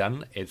that we've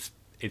done. It's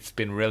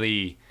been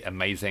really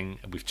amazing.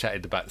 We've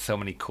chatted about so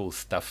many cool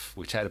stuff.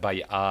 We chatted about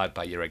your art,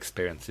 about your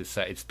experiences.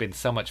 So it's been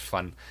so much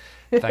fun.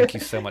 Thank you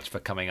so much for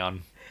coming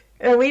on.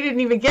 And we didn't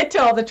even get to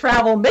all the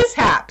travel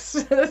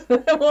mishaps.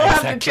 We'll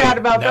have to chat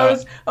about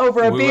those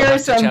over a beer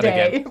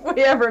someday if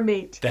we ever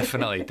meet.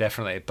 Definitely.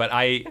 But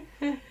I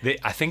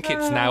think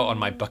it's now on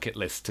my bucket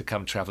list to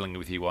come traveling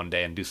with you one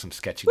day and do some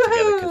sketching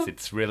together, because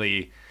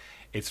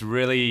it's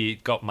really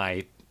got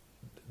my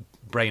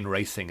brain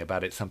racing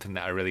about it. Something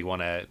that I really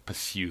want to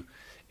pursue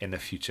in the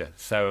future.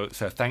 So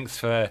thanks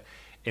for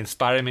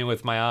inspiring me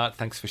with my art.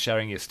 Thanks for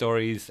sharing your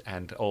stories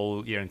and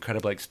all your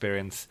incredible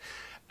experience.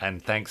 And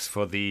thanks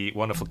for the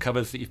wonderful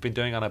covers that you've been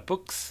doing on our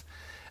books.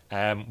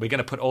 We're going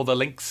to put all the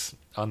links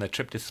on the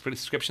trip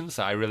description,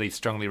 so I really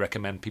strongly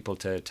recommend people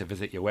to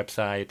visit your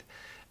website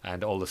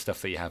and all the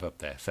stuff that you have up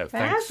there. So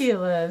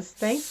fabulous.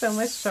 Thanks so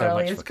much,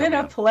 Charlie. It's been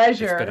a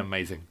pleasure. It's been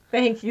amazing.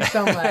 Thank you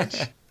so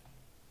much.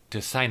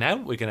 To sign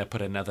out, we're going to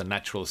put another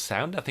natural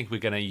sound. I think we're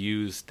going to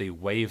use the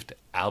waved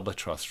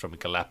albatross from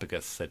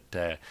Galapagos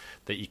that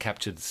you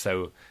captured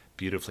so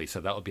beautifully. So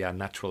that will be our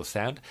natural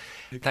sound.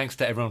 Thanks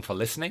to everyone for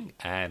listening,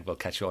 and we'll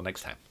catch you all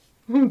next time.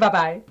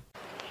 Bye-bye.